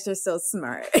Imagineers are so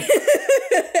smart.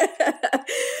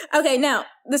 Okay, now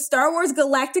the Star Wars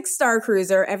Galactic Star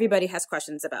Cruiser, everybody has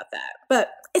questions about that, but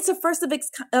it's a first of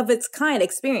its kind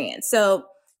experience. So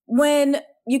when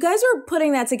you guys were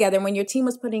putting that together, when your team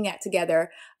was putting that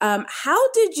together,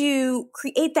 how did you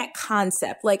create that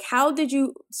concept? Like, how did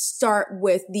you start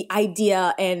with the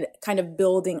idea and kind of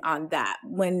building on that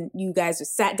when you guys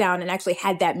sat down and actually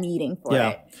had that meeting for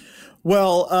it?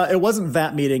 Well, it wasn't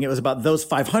that meeting. It was about those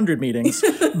 500 meetings.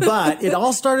 But it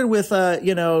all started with,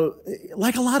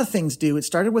 like a lot of things do. It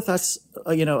started with us,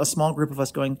 a small group of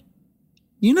us going,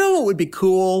 what would be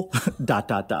cool? ...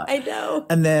 I know.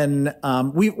 And then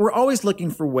we're always looking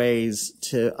for ways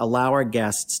to allow our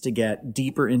guests to get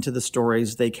deeper into the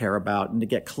stories they care about and to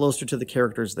get closer to the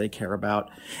characters they care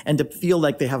about and to feel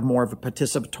like they have more of a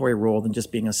participatory role than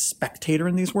just being a spectator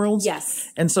in these worlds.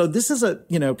 Yes. And so this is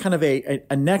kind of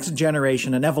a next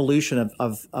generation, an evolution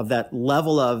of that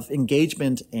level of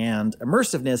engagement and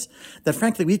immersiveness that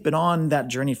frankly we've been on that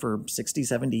journey for 60,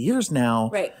 70 years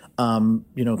now. Right.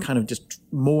 Kind of just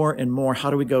more and more. How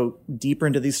do we go deeper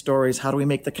into these stories? How do we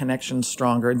make the connections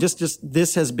stronger? And just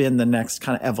this has been the next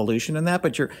kind of evolution in that.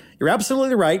 But you're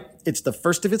absolutely right. It's the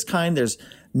first of its kind. There's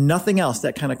nothing else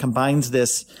that kind of combines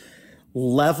this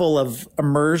level of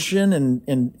immersion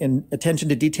and attention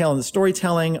to detail in the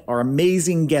storytelling, our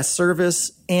amazing guest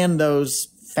service, and those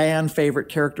fan favorite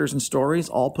characters and stories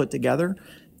all put together.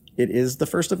 It is the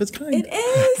first of its kind. It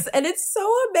is. And it's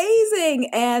so amazing.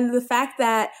 And the fact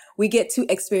that we get to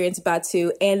experience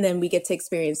Batuu and then we get to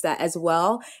experience that as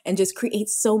well and just create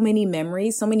so many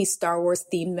memories, so many Star Wars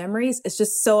themed memories. It's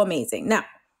just so amazing. Now,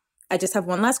 I just have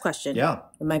one last question. Yeah.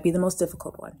 It might be the most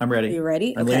difficult one. I'm ready. You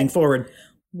ready? I'm leaning forward.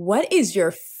 What is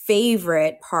your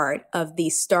favorite part of the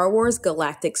Star Wars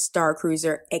Galactic Star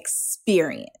Cruiser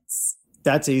experience?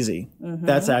 That's easy. Mm-hmm.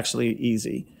 That's actually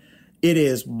easy. It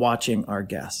is watching our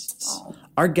guests. Oh.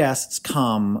 Our guests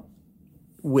come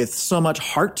with so much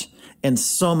heart and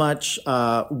so much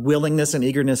willingness and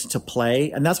eagerness to play.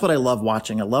 And that's what I love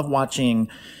watching. I love watching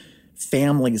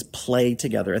families play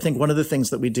together. I think one of the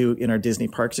things that we do in our Disney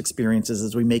parks experiences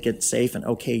is we make it safe and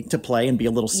okay to play and be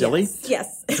a little silly.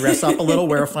 Yes. Dress up a little,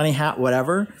 wear a funny hat,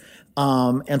 whatever.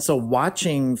 And so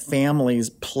watching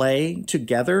families play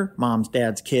together, moms,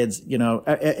 dads, kids,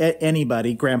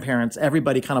 anybody, grandparents,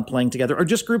 everybody kind of playing together, or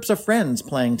just groups of friends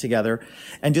playing together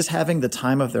and just having the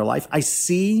time of their life. I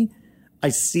see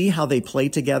how they play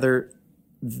together,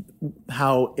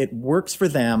 how it works for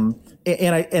them.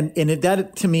 And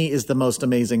that to me is the most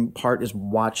amazing part, is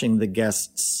watching the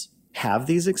guests have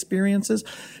these experiences.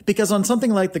 Because on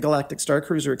something like the Galactic Star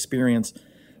Cruiser experience,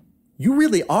 you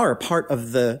really are a part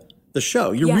of the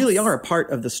show. You really are a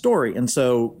part of the story. And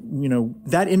so,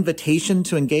 that invitation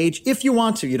to engage, if you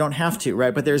want to, you don't have to,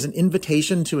 right? But there's an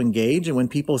invitation to engage. And when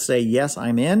people say, yes,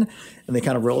 I'm in, and they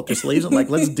kind of roll up their sleeves and like,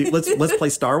 let's play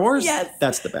Star Wars. Yes.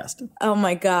 That's the best. Oh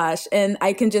my gosh. And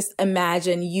I can just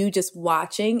imagine you just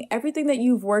watching everything that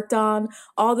you've worked on,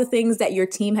 all the things that your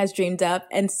team has dreamed up,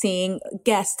 and seeing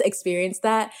guests experience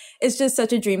that. It's just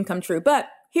such a dream come true. But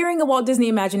hearing a Walt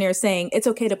Disney Imagineer saying it's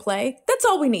okay to play, that's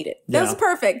all we needed. That was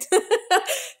perfect.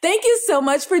 Thank you so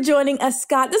much for joining us,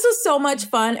 Scott. This was so much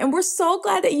fun, and we're so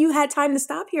glad that you had time to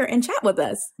stop here and chat with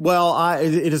us. Well,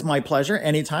 it is my pleasure.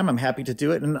 Anytime. I'm happy to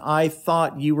do it. And I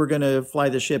thought you were going to fly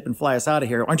the ship and fly us out of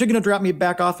here. Aren't you going to drop me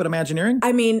back off at Imagineering?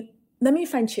 I mean, let me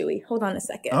find Chewie. Hold on a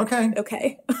second.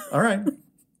 Okay. All right.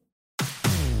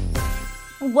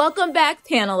 Welcome back,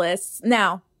 panelists.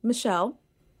 Now, Michelle,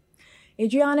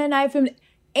 Adriana and I have been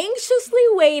anxiously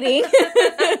waiting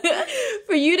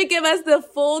for you to give us the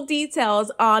full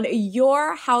details on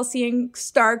your Halcyon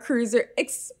Star Cruiser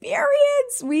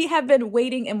experience. We have been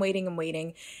waiting and waiting and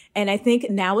waiting. And I think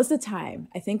now is the time.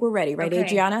 I think we're ready, right, Okay.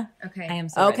 Adriana? Okay. I am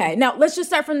so ready. Okay, now let's just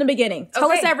start from the beginning.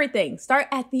 Tell us Okay. everything. Start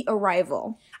at the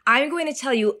arrival. I'm going to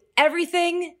tell you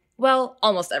everything. Well,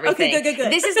 almost everything. Okay,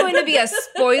 good. This is going to be a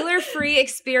spoiler-free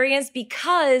experience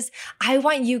because I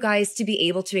want you guys to be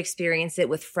able to experience it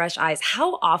with fresh eyes.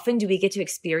 How often do we get to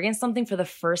experience something for the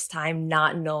first time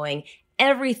not knowing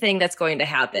everything that's going to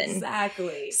happen?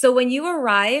 Exactly. So when you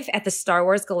arrive at the Star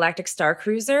Wars Galactic Star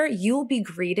Cruiser, you'll be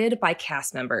greeted by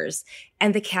cast members.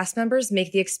 And the cast members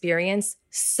make the experience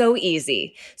so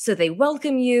easy. So they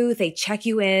welcome you, they check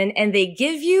you in, and they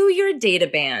give you your data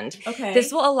band. Okay.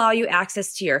 This will allow you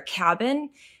access to your cabin,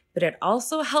 but it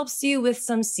also helps you with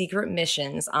some secret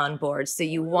missions on board. So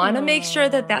you want to make sure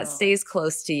that that stays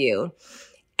close to you.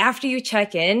 After you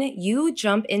check in, you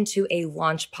jump into a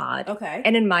launch pod. Okay.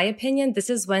 And in my opinion, this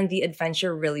is when the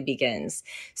adventure really begins.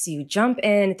 So you jump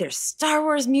in, there's Star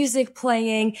Wars music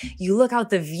playing, you look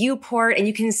out the viewport and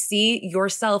you can see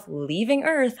yourself leaving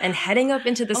Earth and heading up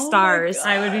into the stars.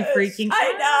 I would be freaking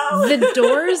I know. The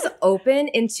doors open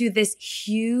into this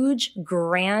huge,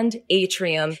 grand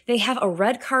atrium. They have a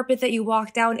red carpet that you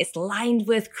walk down. It's lined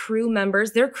with crew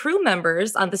members. They're crew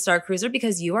members on the Star Cruiser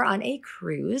because you are on a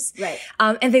cruise. Right.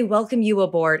 And they welcome you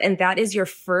aboard. And that is your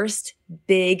first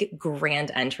big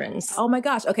grand entrance. Oh my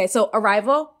gosh. Okay, so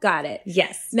arrival, got it.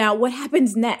 Yes. Now, what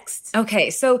happens next? Okay,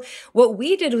 so what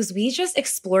we did was we just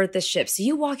explored the ship. So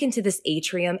you walk into this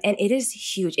atrium and it is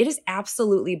huge. It is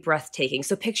absolutely breathtaking.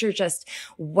 So picture just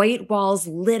white walls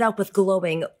lit up with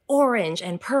glowing orange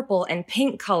and purple and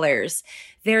pink colors.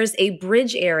 There's a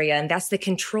bridge area, and that's the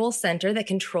control center that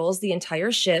controls the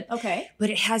entire ship. Okay. But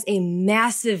it has a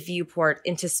massive viewport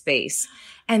into space.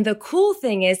 And the cool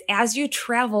thing is, as you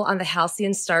travel on the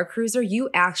Halcyon Star Cruiser, you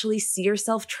actually see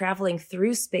yourself traveling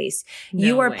through space.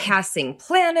 You are way. passing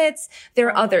planets. There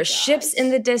are Oh my other gosh. ships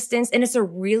in the distance, and it's a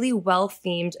really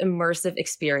well-themed, immersive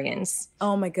experience.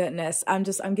 Oh my goodness. I'm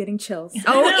getting chills.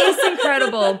 Oh, it's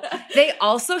incredible. They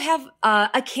also have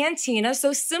a cantina.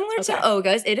 So similar to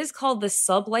Oga's, it is called the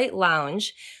Sublight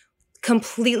Lounge.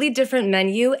 Completely different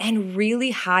menu and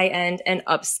really high-end and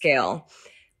upscale.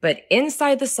 But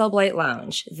inside the Sublight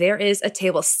Lounge, there is a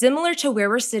table similar to where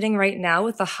we're sitting right now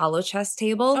with the Holo Chess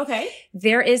table. Okay.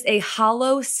 There is a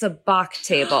Holo Sabacc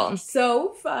table.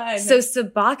 So fun. So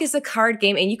Sabacc is a card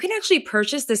game, and you can actually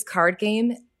purchase this card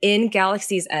game in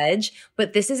Galaxy's Edge,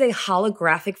 but this is a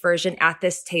holographic version at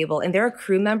this table, and there are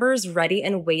crew members ready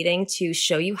and waiting to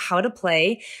show you how to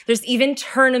play. There's even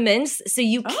tournaments, so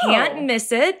you can't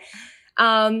miss it.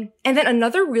 And then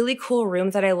another really cool room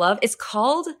that I love is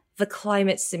called the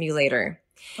Climate Simulator.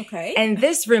 Okay. And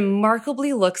this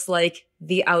remarkably looks like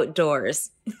the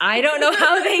outdoors. I don't know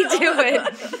how they do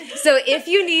it. So if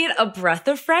you need a breath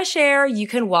of fresh air, you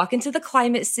can walk into the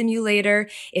Climate Simulator.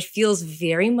 It feels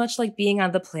very much like being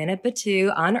on the planet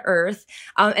Batuu on Earth.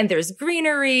 And there's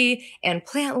greenery and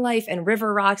plant life and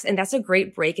river rocks. And that's a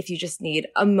great break if you just need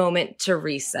a moment to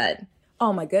reset.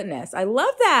 Oh my goodness. I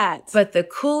love that. But the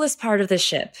coolest part of the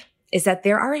ship is that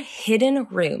there are hidden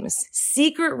rooms,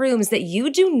 secret rooms that you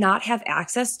do not have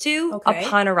access to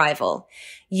upon arrival.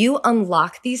 You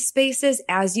unlock these spaces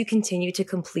as you continue to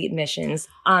complete missions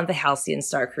on the Halcyon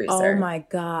Star Cruiser. Oh my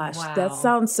gosh. Wow. That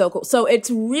sounds so cool. So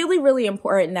it's really, really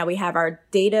important that we have our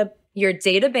Your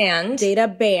data band.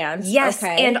 Okay. Yes,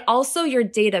 and also your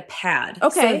data pad.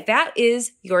 Okay. So that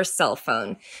is your cell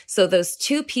phone. So those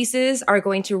two pieces are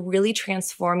going to really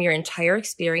transform your entire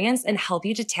experience and help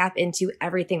you to tap into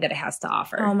everything that it has to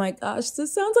offer. Oh my gosh.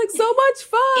 This sounds like so much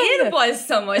fun. It was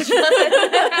so much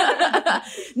fun.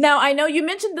 Now, I know you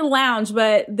mentioned the lounge,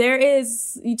 but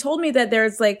you told me that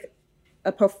there's like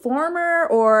a performer,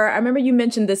 or I remember you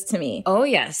mentioned this to me. Oh,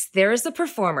 yes. There is a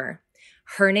performer.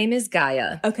 Her name is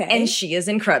Gaia. Okay. And she is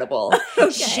incredible.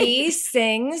 She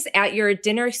sings at your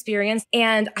dinner experience.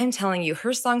 And I'm telling you,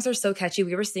 her songs are so catchy.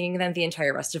 We were singing them the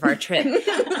entire rest of our trip.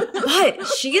 But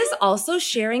she is also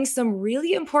sharing some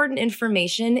really important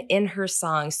information in her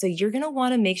songs. So you're going to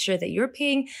want to make sure that you're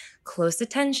paying close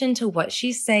attention to what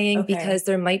she's saying, because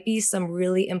there might be some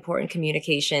really important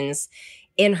communications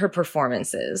in her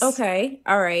performances. Okay.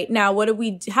 All right. Now,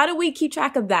 how do we keep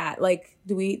track of that? Like,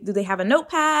 do they have a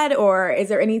notepad, or is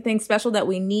there anything special that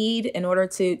we need in order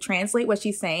to translate what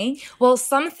she's saying? Well,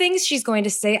 some things she's going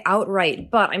to say outright,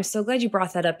 but I'm so glad you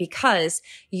brought that up, because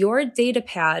your data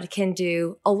pad can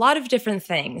do a lot of different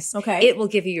things. Okay. It will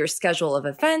give you your schedule of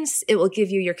events. It will give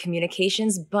you your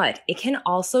communications, but it can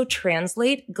also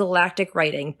translate galactic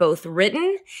writing, both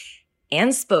written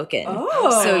and spoken.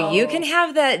 Oh. So you can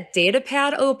have that data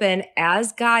pad open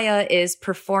as Gaia is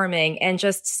performing and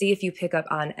just see if you pick up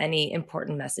on any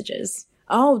important messages.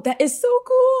 Oh, that is so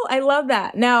cool. I love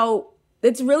that. Now,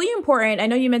 it's really important. I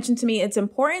know you mentioned to me it's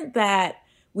important that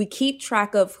we keep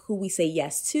track of who we say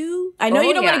yes to. I know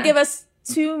you don't want to give us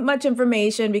too much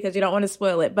information because you don't want to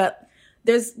spoil it, but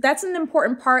that's an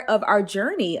important part of our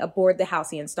journey aboard the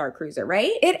Halcyon Star Cruiser,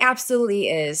 right? It absolutely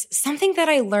is. Something that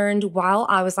I learned while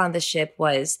I was on the ship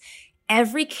was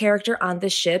every character on the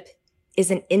ship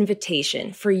is an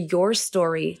invitation for your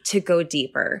story to go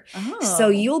deeper. Oh. So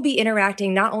you'll be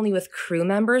interacting not only with crew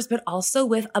members, but also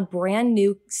with a brand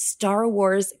new Star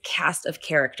Wars cast of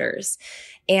characters.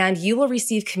 And you will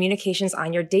receive communications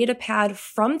on your data pad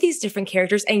from these different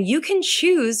characters, and you can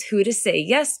choose who to say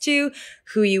yes to,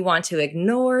 who you want to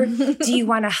ignore. Do you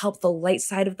want to help the light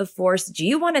side of the Force? Do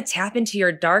you want to tap into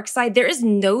your dark side? There is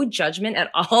no judgment at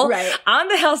all on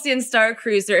the Halcyon Star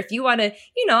Cruiser. If you want to,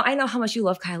 I know how much you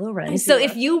love Kylo Ren. So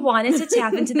if you wanted to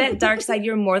tap into that dark side,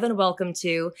 you're more than welcome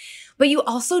to. But you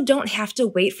also don't have to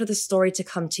wait for the story to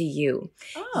come to you.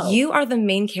 Oh. You are the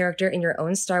main character in your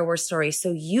own Star Wars story,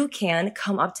 so you can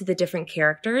come up to the different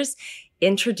characters,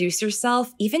 introduce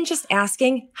yourself, even just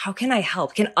asking, how can I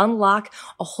help, can unlock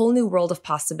a whole new world of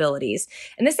possibilities.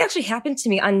 And this actually happened to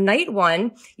me on night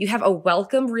 1. You have a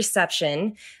welcome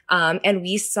reception. And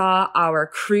we saw our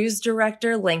cruise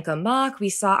director, Lenka Mock. We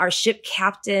saw our ship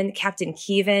captain, Captain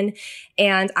Kevin.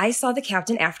 And I saw the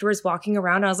captain afterwards walking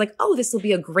around. And I was like, oh, this will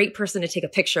be a great person to take a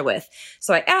picture with.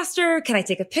 So I asked her, can I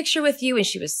take a picture with you? And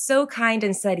she was so kind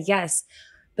and said yes.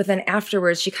 But then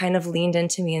afterwards, she kind of leaned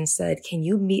into me and said, can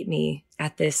you meet me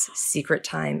at this secret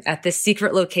time, at this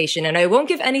secret location? And I won't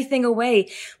give anything away,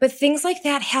 but things like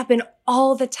that happen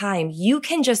all the time. You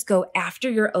can just go after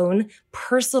your own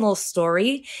personal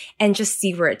story and just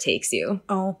see where it takes you.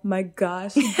 Oh my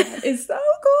gosh. That is so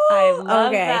cool. I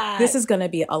love that. This is going to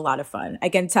be a lot of fun. I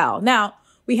can tell. Now,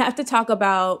 we have to talk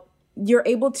about you're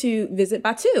able to visit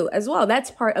Batuu as well. That's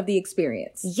part of the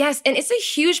experience. Yes, and it's a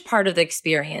huge part of the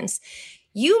experience.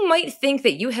 You might think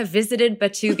that you have visited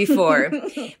Batuu before,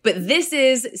 but this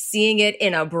is seeing it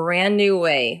in a brand new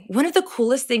way. One of the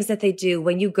coolest things that they do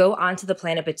when you go onto the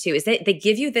planet Batuu is that they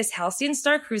give you this Halcyon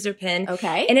Star Cruiser pin.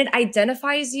 Okay. And it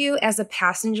identifies you as a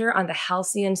passenger on the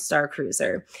Halcyon Star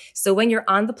Cruiser. So when you're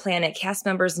on the planet, cast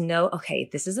members know, okay,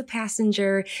 this is a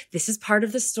passenger, this is part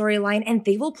of the storyline, and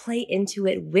they will play into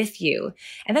it with you.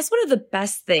 And that's one of the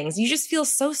best things. You just feel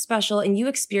so special and you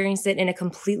experience it in a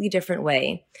completely different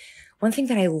way. One thing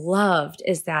that I loved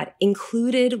is that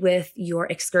included with your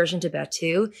excursion to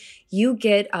Batuu, you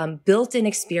get built-in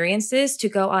experiences to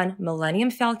go on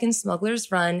Millennium Falcon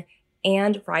Smuggler's Run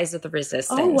and Rise of the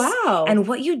Resistance. Oh, wow. And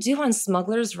what you do on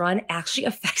Smuggler's Run actually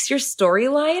affects your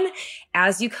storyline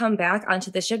as you come back onto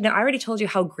the ship. Now, I already told you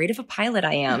how great of a pilot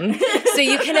I am. So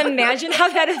you can imagine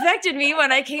how that affected me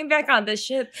when I came back on the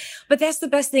ship. But that's the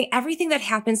best thing. Everything that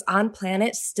happens on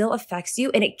planet still affects you,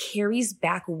 and it carries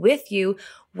back with you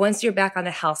once you're back on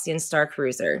the Halcyon Star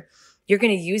Cruiser. You're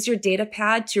going to use your data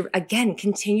pad to, again,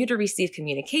 continue to receive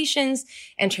communications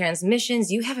and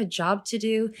transmissions. You have a job to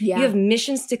do. Yeah. You have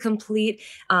missions to complete.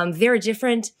 There are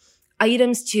different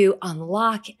items to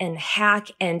unlock and hack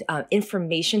and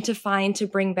information to find to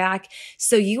bring back.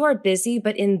 So you are busy,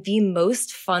 but in the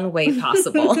most fun way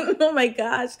possible. Oh my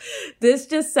gosh. This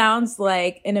just sounds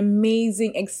like an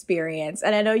amazing experience.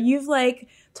 And I know you've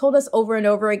told us over and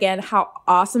over again how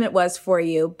awesome it was for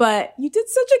you, but you did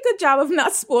such a good job of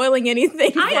not spoiling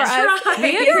anything for us.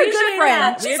 We You're a good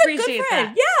friend. We She's a appreciate good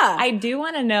friend. that. Yeah. I do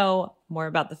want to know more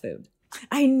about the food.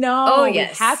 I know. Oh,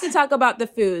 yes. We have to talk about the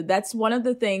food. That's one of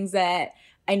the things that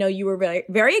I know you were very,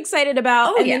 very excited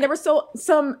about. Oh, and yeah. then there were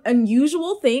some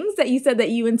unusual things that you said that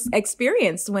you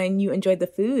experienced when you enjoyed the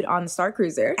food on the Star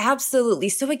Cruiser. Absolutely.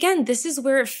 So again, this is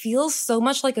where it feels so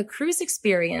much like a cruise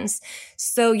experience.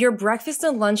 So your breakfast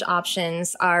and lunch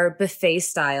options are buffet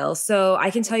style. So I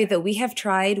can tell you that we have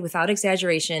tried, without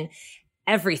exaggeration,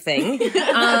 everything.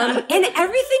 And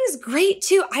everything's great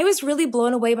too. I was really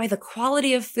blown away by the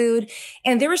quality of food.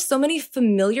 And there were so many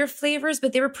familiar flavors,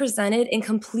 but they were presented in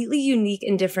completely unique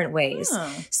and different ways.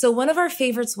 Oh. So one of our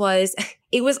favorites was,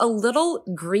 it was a little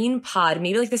green pod,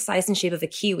 maybe like the size and shape of a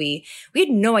kiwi. We had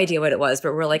no idea what it was,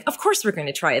 but we're like, of course we're going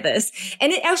to try this.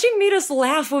 And it actually made us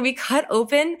laugh when we cut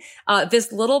open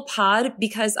this little pod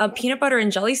because peanut butter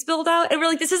and jelly spilled out. And we're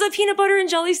like, this is a peanut butter and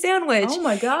jelly sandwich. Oh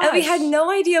my gosh. And we had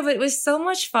no idea, but it was so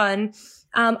much fun.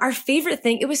 Our favorite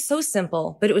thing, it was so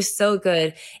simple, but it was so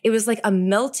good. It was like a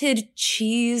melted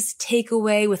cheese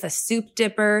takeaway with a soup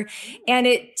dipper, and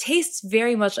it tastes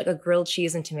very much like a grilled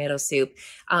cheese and tomato soup.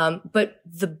 But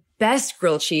the best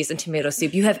grilled cheese and tomato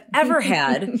soup you have ever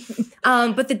had.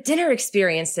 But the dinner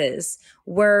experiences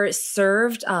were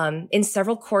served in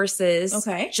several courses.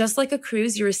 Okay. Just like a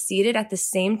cruise, you were seated at the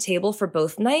same table for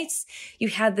both nights. You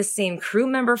had the same crew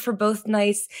member for both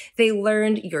nights. They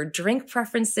learned your drink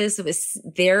preferences. It was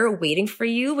there waiting for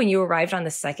you when you arrived on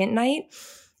the second night.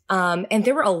 And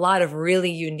there were a lot of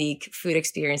really unique food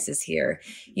experiences here.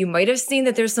 You might have seen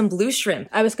that there's some blue shrimp.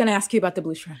 I was going to ask you about the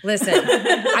blue shrimp. Listen,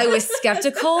 I was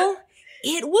skeptical.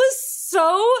 It was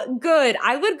so good.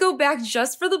 I would go back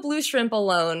just for the blue shrimp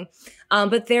alone.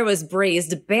 But there was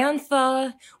braised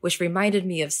bantha, which reminded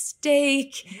me of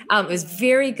steak. It was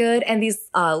very good. And these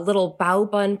little bao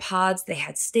bun pods, they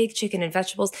had steak, chicken, and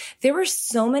vegetables. There were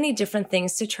so many different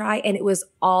things to try, and it was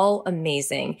all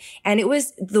amazing. And it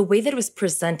was the way that it was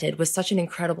presented was such an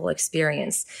incredible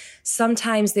experience.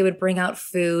 Sometimes they would bring out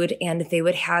food and they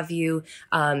would have you,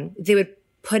 they would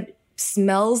put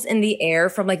smells in the air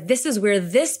from like, this is where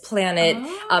this planet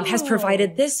has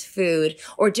provided this food,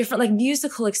 or different like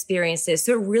musical experiences.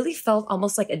 So it really felt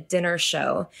almost like a dinner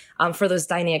show for those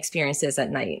dining experiences at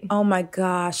night. Oh my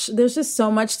gosh. There's just so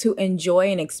much to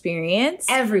enjoy and experience.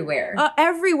 Everywhere.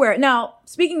 Everywhere. Now,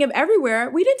 speaking of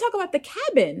everywhere, we didn't talk about the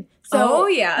cabin. So,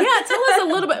 yeah. Yeah, tell us a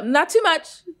little bit, not too much,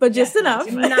 but just enough.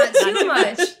 Not too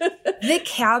much. The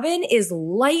cabin is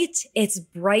light, it's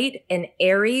bright and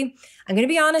airy. I'm going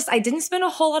to be honest, I didn't spend a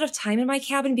whole lot of time in my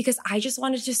cabin because I just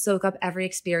wanted to soak up every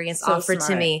experience offered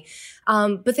to me.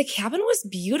 But the cabin was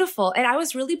beautiful, and I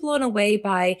was really blown away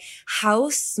by how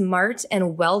smart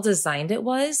and well designed it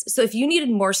was. So if you needed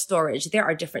more storage, there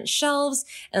are different shelves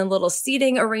and little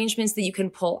seating arrangements that you can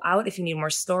pull out if you need more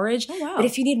storage. Oh, wow. But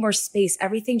if you need more space,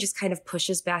 everything just kind of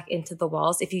pushes back into the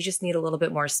walls if you just need a little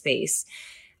bit more space.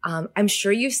 I'm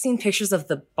sure you've seen pictures of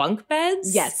the bunk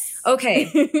beds. Yes. Okay.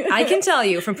 I can tell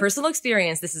you from personal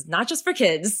experience, this is not just for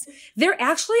kids. They're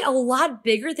actually a lot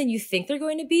bigger than you think they're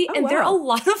going to be. Oh, and they're a wow.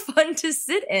 lot of fun to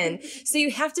sit in. So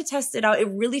you have to test it out. It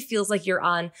really feels like you're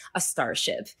on a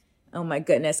starship. Oh my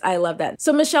goodness. I love that.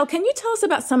 So Michelle, can you tell us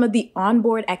about some of the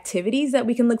onboard activities that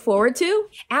we can look forward to?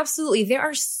 Absolutely. There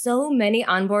are so many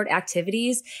onboard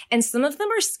activities, and some of them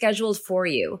are scheduled for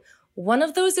you. One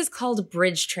of those is called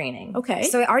bridge training. Okay.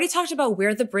 So I already talked about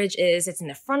where the bridge is. It's in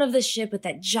the front of the ship with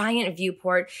that giant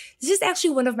viewport. This is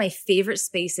actually one of my favorite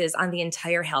spaces on the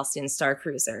entire Halcyon Star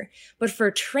Cruiser. But for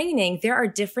training, there are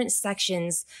different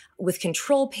sections with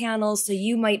control panels. So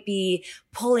you might be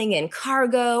pulling in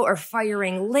cargo or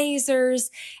firing lasers.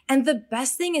 And the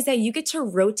best thing is that you get to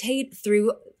rotate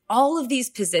through all of these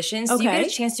positions. So you get a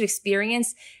chance to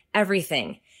experience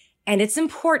everything. And it's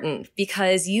important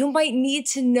because you might need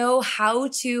to know how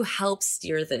to help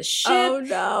steer the ship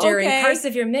during parts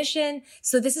of your mission.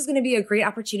 So this is going to be a great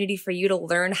opportunity for you to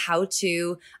learn how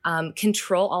to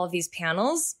control all of these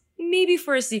panels, maybe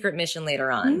for a secret mission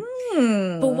later on.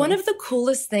 But one of the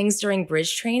coolest things during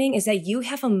bridge training is that you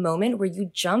have a moment where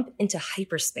you jump into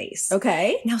hyperspace.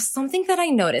 Okay. Now, something that I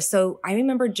noticed, so I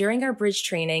remember during our bridge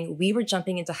training, we were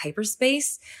jumping into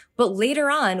hyperspace, but later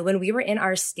on, when we were in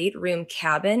our stateroom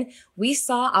cabin, we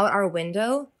saw out our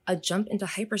window a jump into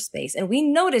hyperspace. And we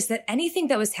noticed that anything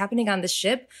that was happening on the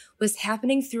ship was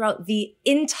happening throughout the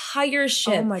entire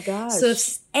ship. Oh my gosh. So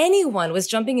if anyone was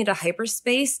jumping into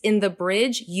hyperspace in the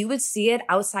bridge, you would see it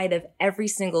outside of every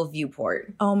single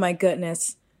viewport. Oh my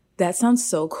goodness. That sounds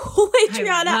so cool,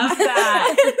 Adriana. I love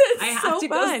that. I have to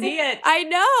go fun. see it. I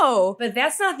know. But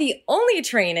that's not the only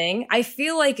training. I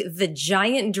feel like the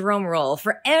giant drum roll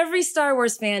for every Star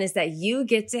Wars fan is that you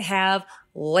get to have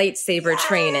lightsaber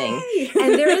training.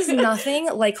 And there is nothing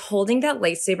like holding that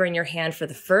lightsaber in your hand for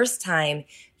the first time.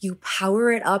 You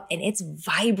power it up and it's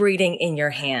vibrating in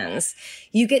your hands.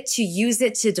 You get to use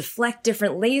it to deflect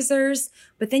different lasers,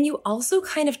 but then you also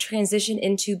kind of transition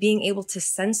into being able to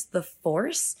sense the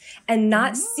Force and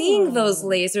not seeing those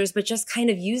lasers, but just kind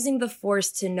of using the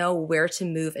Force to know where to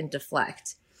move and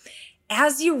deflect.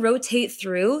 As you rotate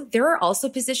through, there are also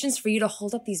positions for you to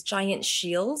hold up these giant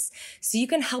shields so you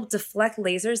can help deflect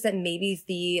lasers that maybe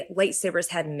the lightsabers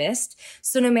had missed.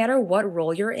 So no matter what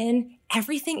role you're in,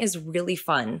 everything is really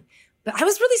fun. But I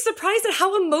was really surprised at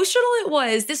how emotional it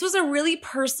was. This was a really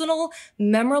personal,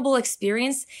 memorable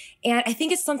experience. And I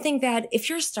think it's something that if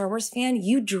you're a Star Wars fan,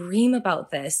 you dream about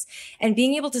this. And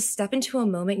being able to step into a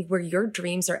moment where your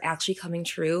dreams are actually coming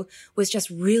true was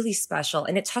just really special.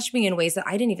 And it touched me in ways that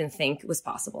I didn't even think was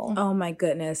possible. Oh my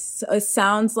goodness. It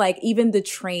sounds like even the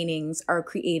trainings are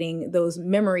creating those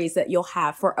memories that you'll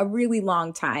have for a really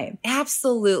long time.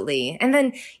 Absolutely. And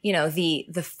then, you know, the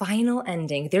final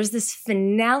ending, there's this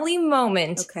finale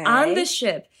moment on the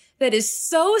ship that is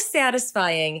so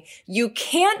satisfying. You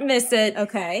can't miss it.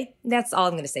 Okay. That's all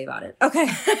I'm going to say about it. Okay.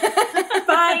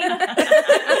 Fine.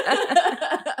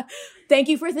 Thank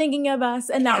you for thinking of us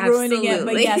and not ruining it.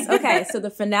 But yes, okay. So the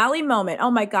finale moment.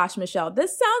 Oh my gosh, Michelle,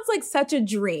 this sounds like such a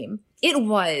dream. It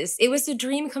was. It was a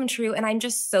dream come true. And I'm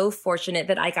just so fortunate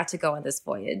that I got to go on this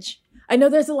voyage. I know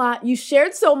there's a lot. You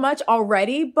shared so much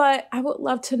already, but I would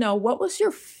love to know, what was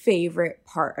your favorite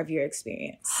part of your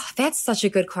experience? That's such a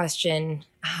good question.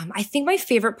 I think my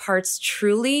favorite parts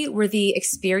truly were the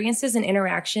experiences and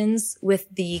interactions with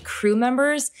the crew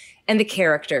members and the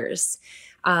characters.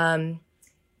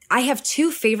 I have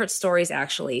two favorite stories,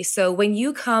 actually. So when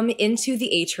you come into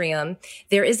the atrium,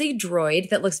 there is a droid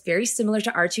that looks very similar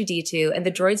to R2-D2, and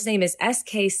the droid's name is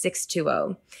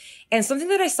SK620. And something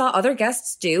that I saw other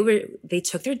guests do, where they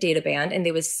took their data band and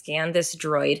they would scan this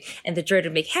droid, and the droid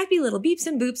would make happy little beeps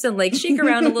and boops and like shake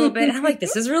around a little bit. And I'm like,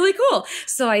 this is really cool.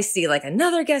 So I see like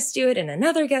another guest do it and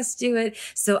another guest do it.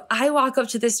 So I walk up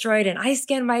to this droid and I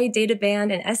scan my data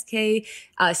band, and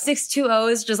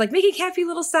SK620 is just like making happy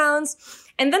little sounds.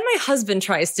 And then my husband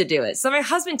tries to do it. So my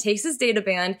husband takes his data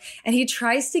band and he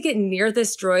tries to get near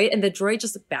this droid, and the droid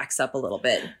just backs up a little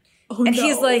bit. Oh, and no.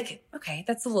 he's like, okay,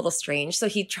 that's a little strange. So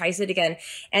he tries it again,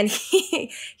 and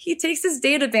he takes his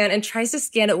data band and tries to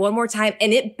scan it one more time,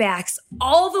 and it backs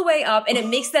all the way up, and it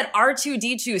makes that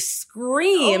R2-D2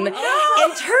 scream and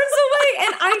turns away.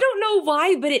 And I don't know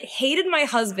why, but it hated my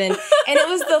husband. And it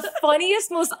was the funniest,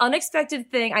 most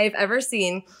unexpected thing I have ever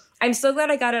seen. I'm so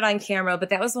glad I got it on camera, but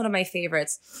that was one of my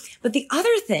favorites. But the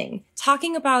other thing,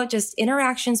 talking about just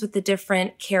interactions with the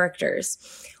different characters,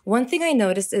 one thing I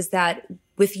noticed is that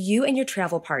with you and your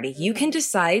travel party, you can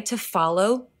decide to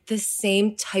follow the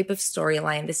same type of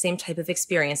storyline, the same type of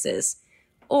experiences,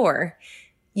 or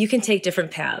you can take different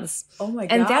paths. Oh my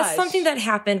gosh. And that's something that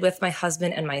happened with my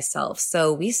husband and myself.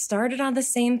 So we started on the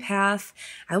same path.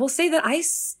 I will say that I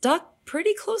stuck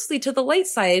pretty closely to the light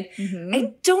side. Mm-hmm.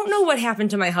 I don't know what happened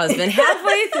to my husband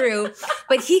halfway through,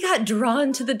 but he got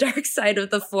drawn to the dark side of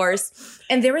the Force.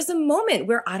 And there was a moment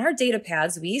where on our data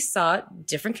pads, we saw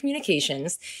different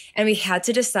communications, and we had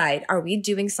to decide, are we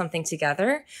doing something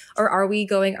together or are we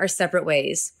going our separate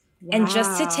ways? Wow. And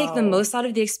just to take the most out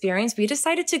of the experience, we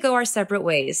decided to go our separate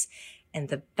ways. And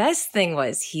the best thing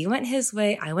was he went his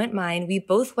way, I went mine. We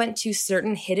both went to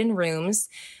certain hidden rooms.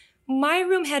 My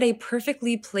room had a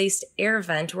perfectly placed air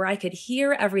vent where I could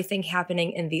hear everything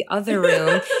happening in the other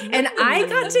room. And I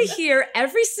got to hear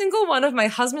every single one of my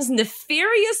husband's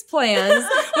nefarious plans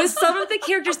with some of the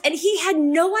characters. And he had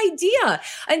no idea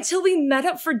until we met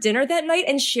up for dinner that night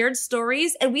and shared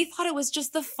stories. And we thought it was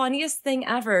just the funniest thing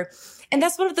ever. And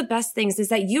that's one of the best things, is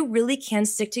that you really can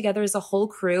stick together as a whole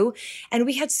crew. And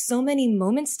we had so many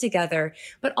moments together,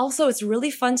 but also it's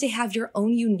really fun to have your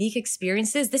own unique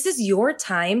experiences. This is your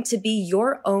time to be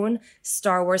your own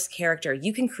Star Wars character.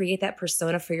 You can create that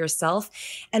persona for yourself.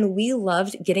 And we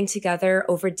loved getting together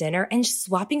over dinner and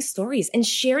swapping stories and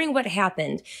sharing what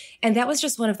happened. And that was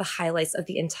just one of the highlights of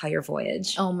the entire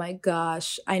voyage. Oh my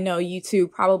gosh. I know you two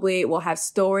probably will have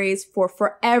stories for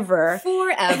forever.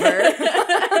 Forever.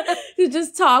 To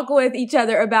just talk with each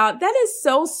other about. That is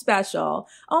so special.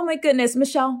 Oh my goodness,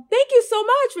 Michelle, thank you so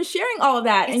much for sharing all of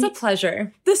that. It's a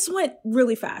pleasure. This went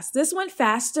really fast. This went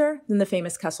faster than the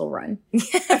famous Kessel Run.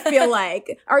 I feel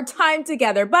like our time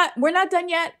together, but we're not done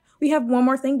yet. We have one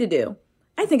more thing to do.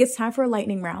 I think it's time for a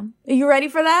lightning round. Are you ready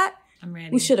for that? I'm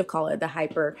ready. We should have called it the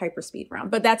hyper speed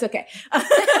round, but that's okay.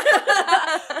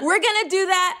 We're going to do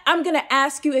that. I'm going to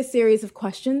ask you a series of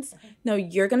questions. No,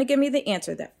 you're going to give me the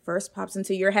answer that first pops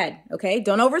into your head. Okay.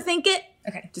 Don't overthink it.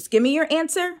 Okay. Just give me your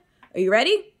answer. Are you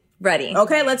ready? Ready.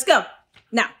 Okay, let's go.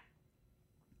 Now,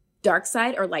 dark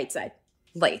side or light side?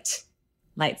 Light.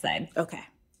 Light side. Okay.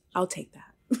 I'll take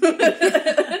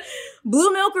that.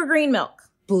 Blue milk or green milk?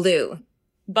 Blue.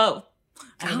 Both.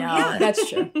 I know. Yeah. That's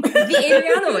true. The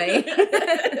Adriana way.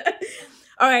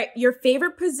 All right. Your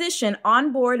favorite position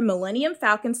on board Millennium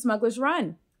Falcon Smuggler's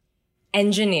Run?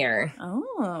 Engineer.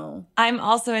 Oh. I'm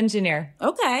also engineer.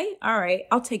 Okay. All right.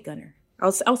 I'll take gunner.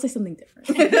 I'll say something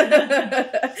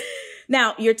different.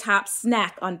 Now, your top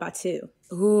snack on Batuu?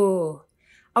 Ooh.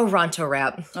 A Ronto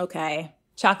wrap. Okay.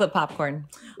 Chocolate popcorn.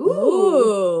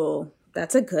 Ooh.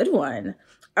 That's a good one.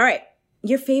 All right.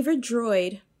 Your favorite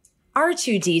droid?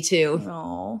 R2-D2.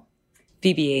 Oh.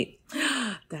 BB-8.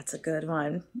 That's a good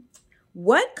one.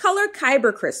 What color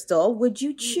kyber crystal would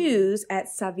you choose at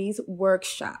Savi's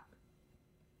workshop?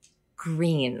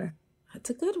 Green. That's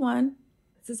a good one.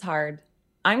 This is hard.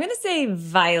 I'm going to say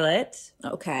violet.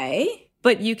 Okay.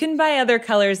 but you can buy other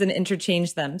colors and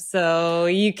interchange them. So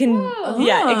you can,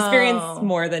 experience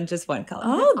more than just one color.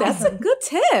 Oh, that's a good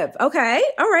tip. Okay.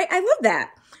 All right. I love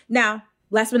that. Now,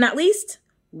 last but not least,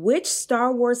 which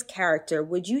Star Wars character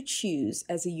would you choose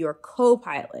as your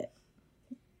co-pilot?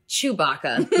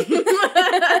 Chewbacca.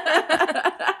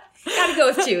 Gotta go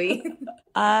with Chewie.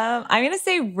 I'm going to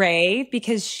say Rey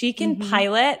because she can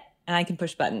pilot and I can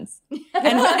push buttons.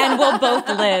 And we'll both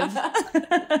live.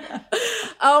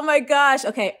 Oh my gosh.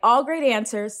 Okay. All great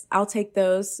answers. I'll take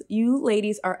those. You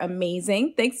ladies are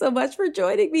amazing. Thanks so much for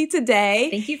joining me today.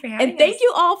 Thank you for having us. And thank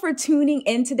you all for tuning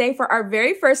in today for our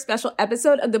very first special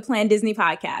episode of the Plan Disney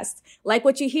podcast. Like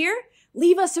what you hear?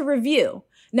 Leave us a review.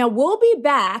 Now we'll be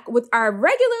back with our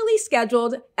regularly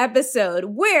scheduled episode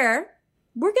where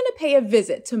we're going to pay a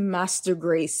visit to Master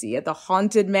Gracey at the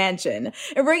Haunted Mansion,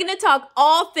 and we're going to talk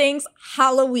all things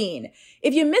Halloween.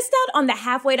 If you missed out on the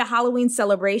Halfway to Halloween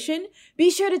celebration,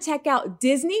 be sure to check out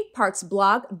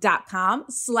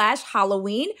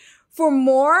DisneyParksBlog.com/Halloween for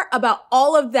more about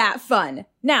all of that fun.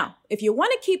 Now, if you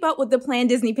want to keep up with the Plan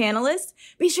Disney panelists,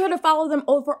 be sure to follow them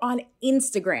over on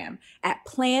Instagram at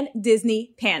Plan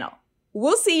Disney Panel.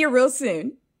 We'll see you real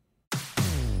soon.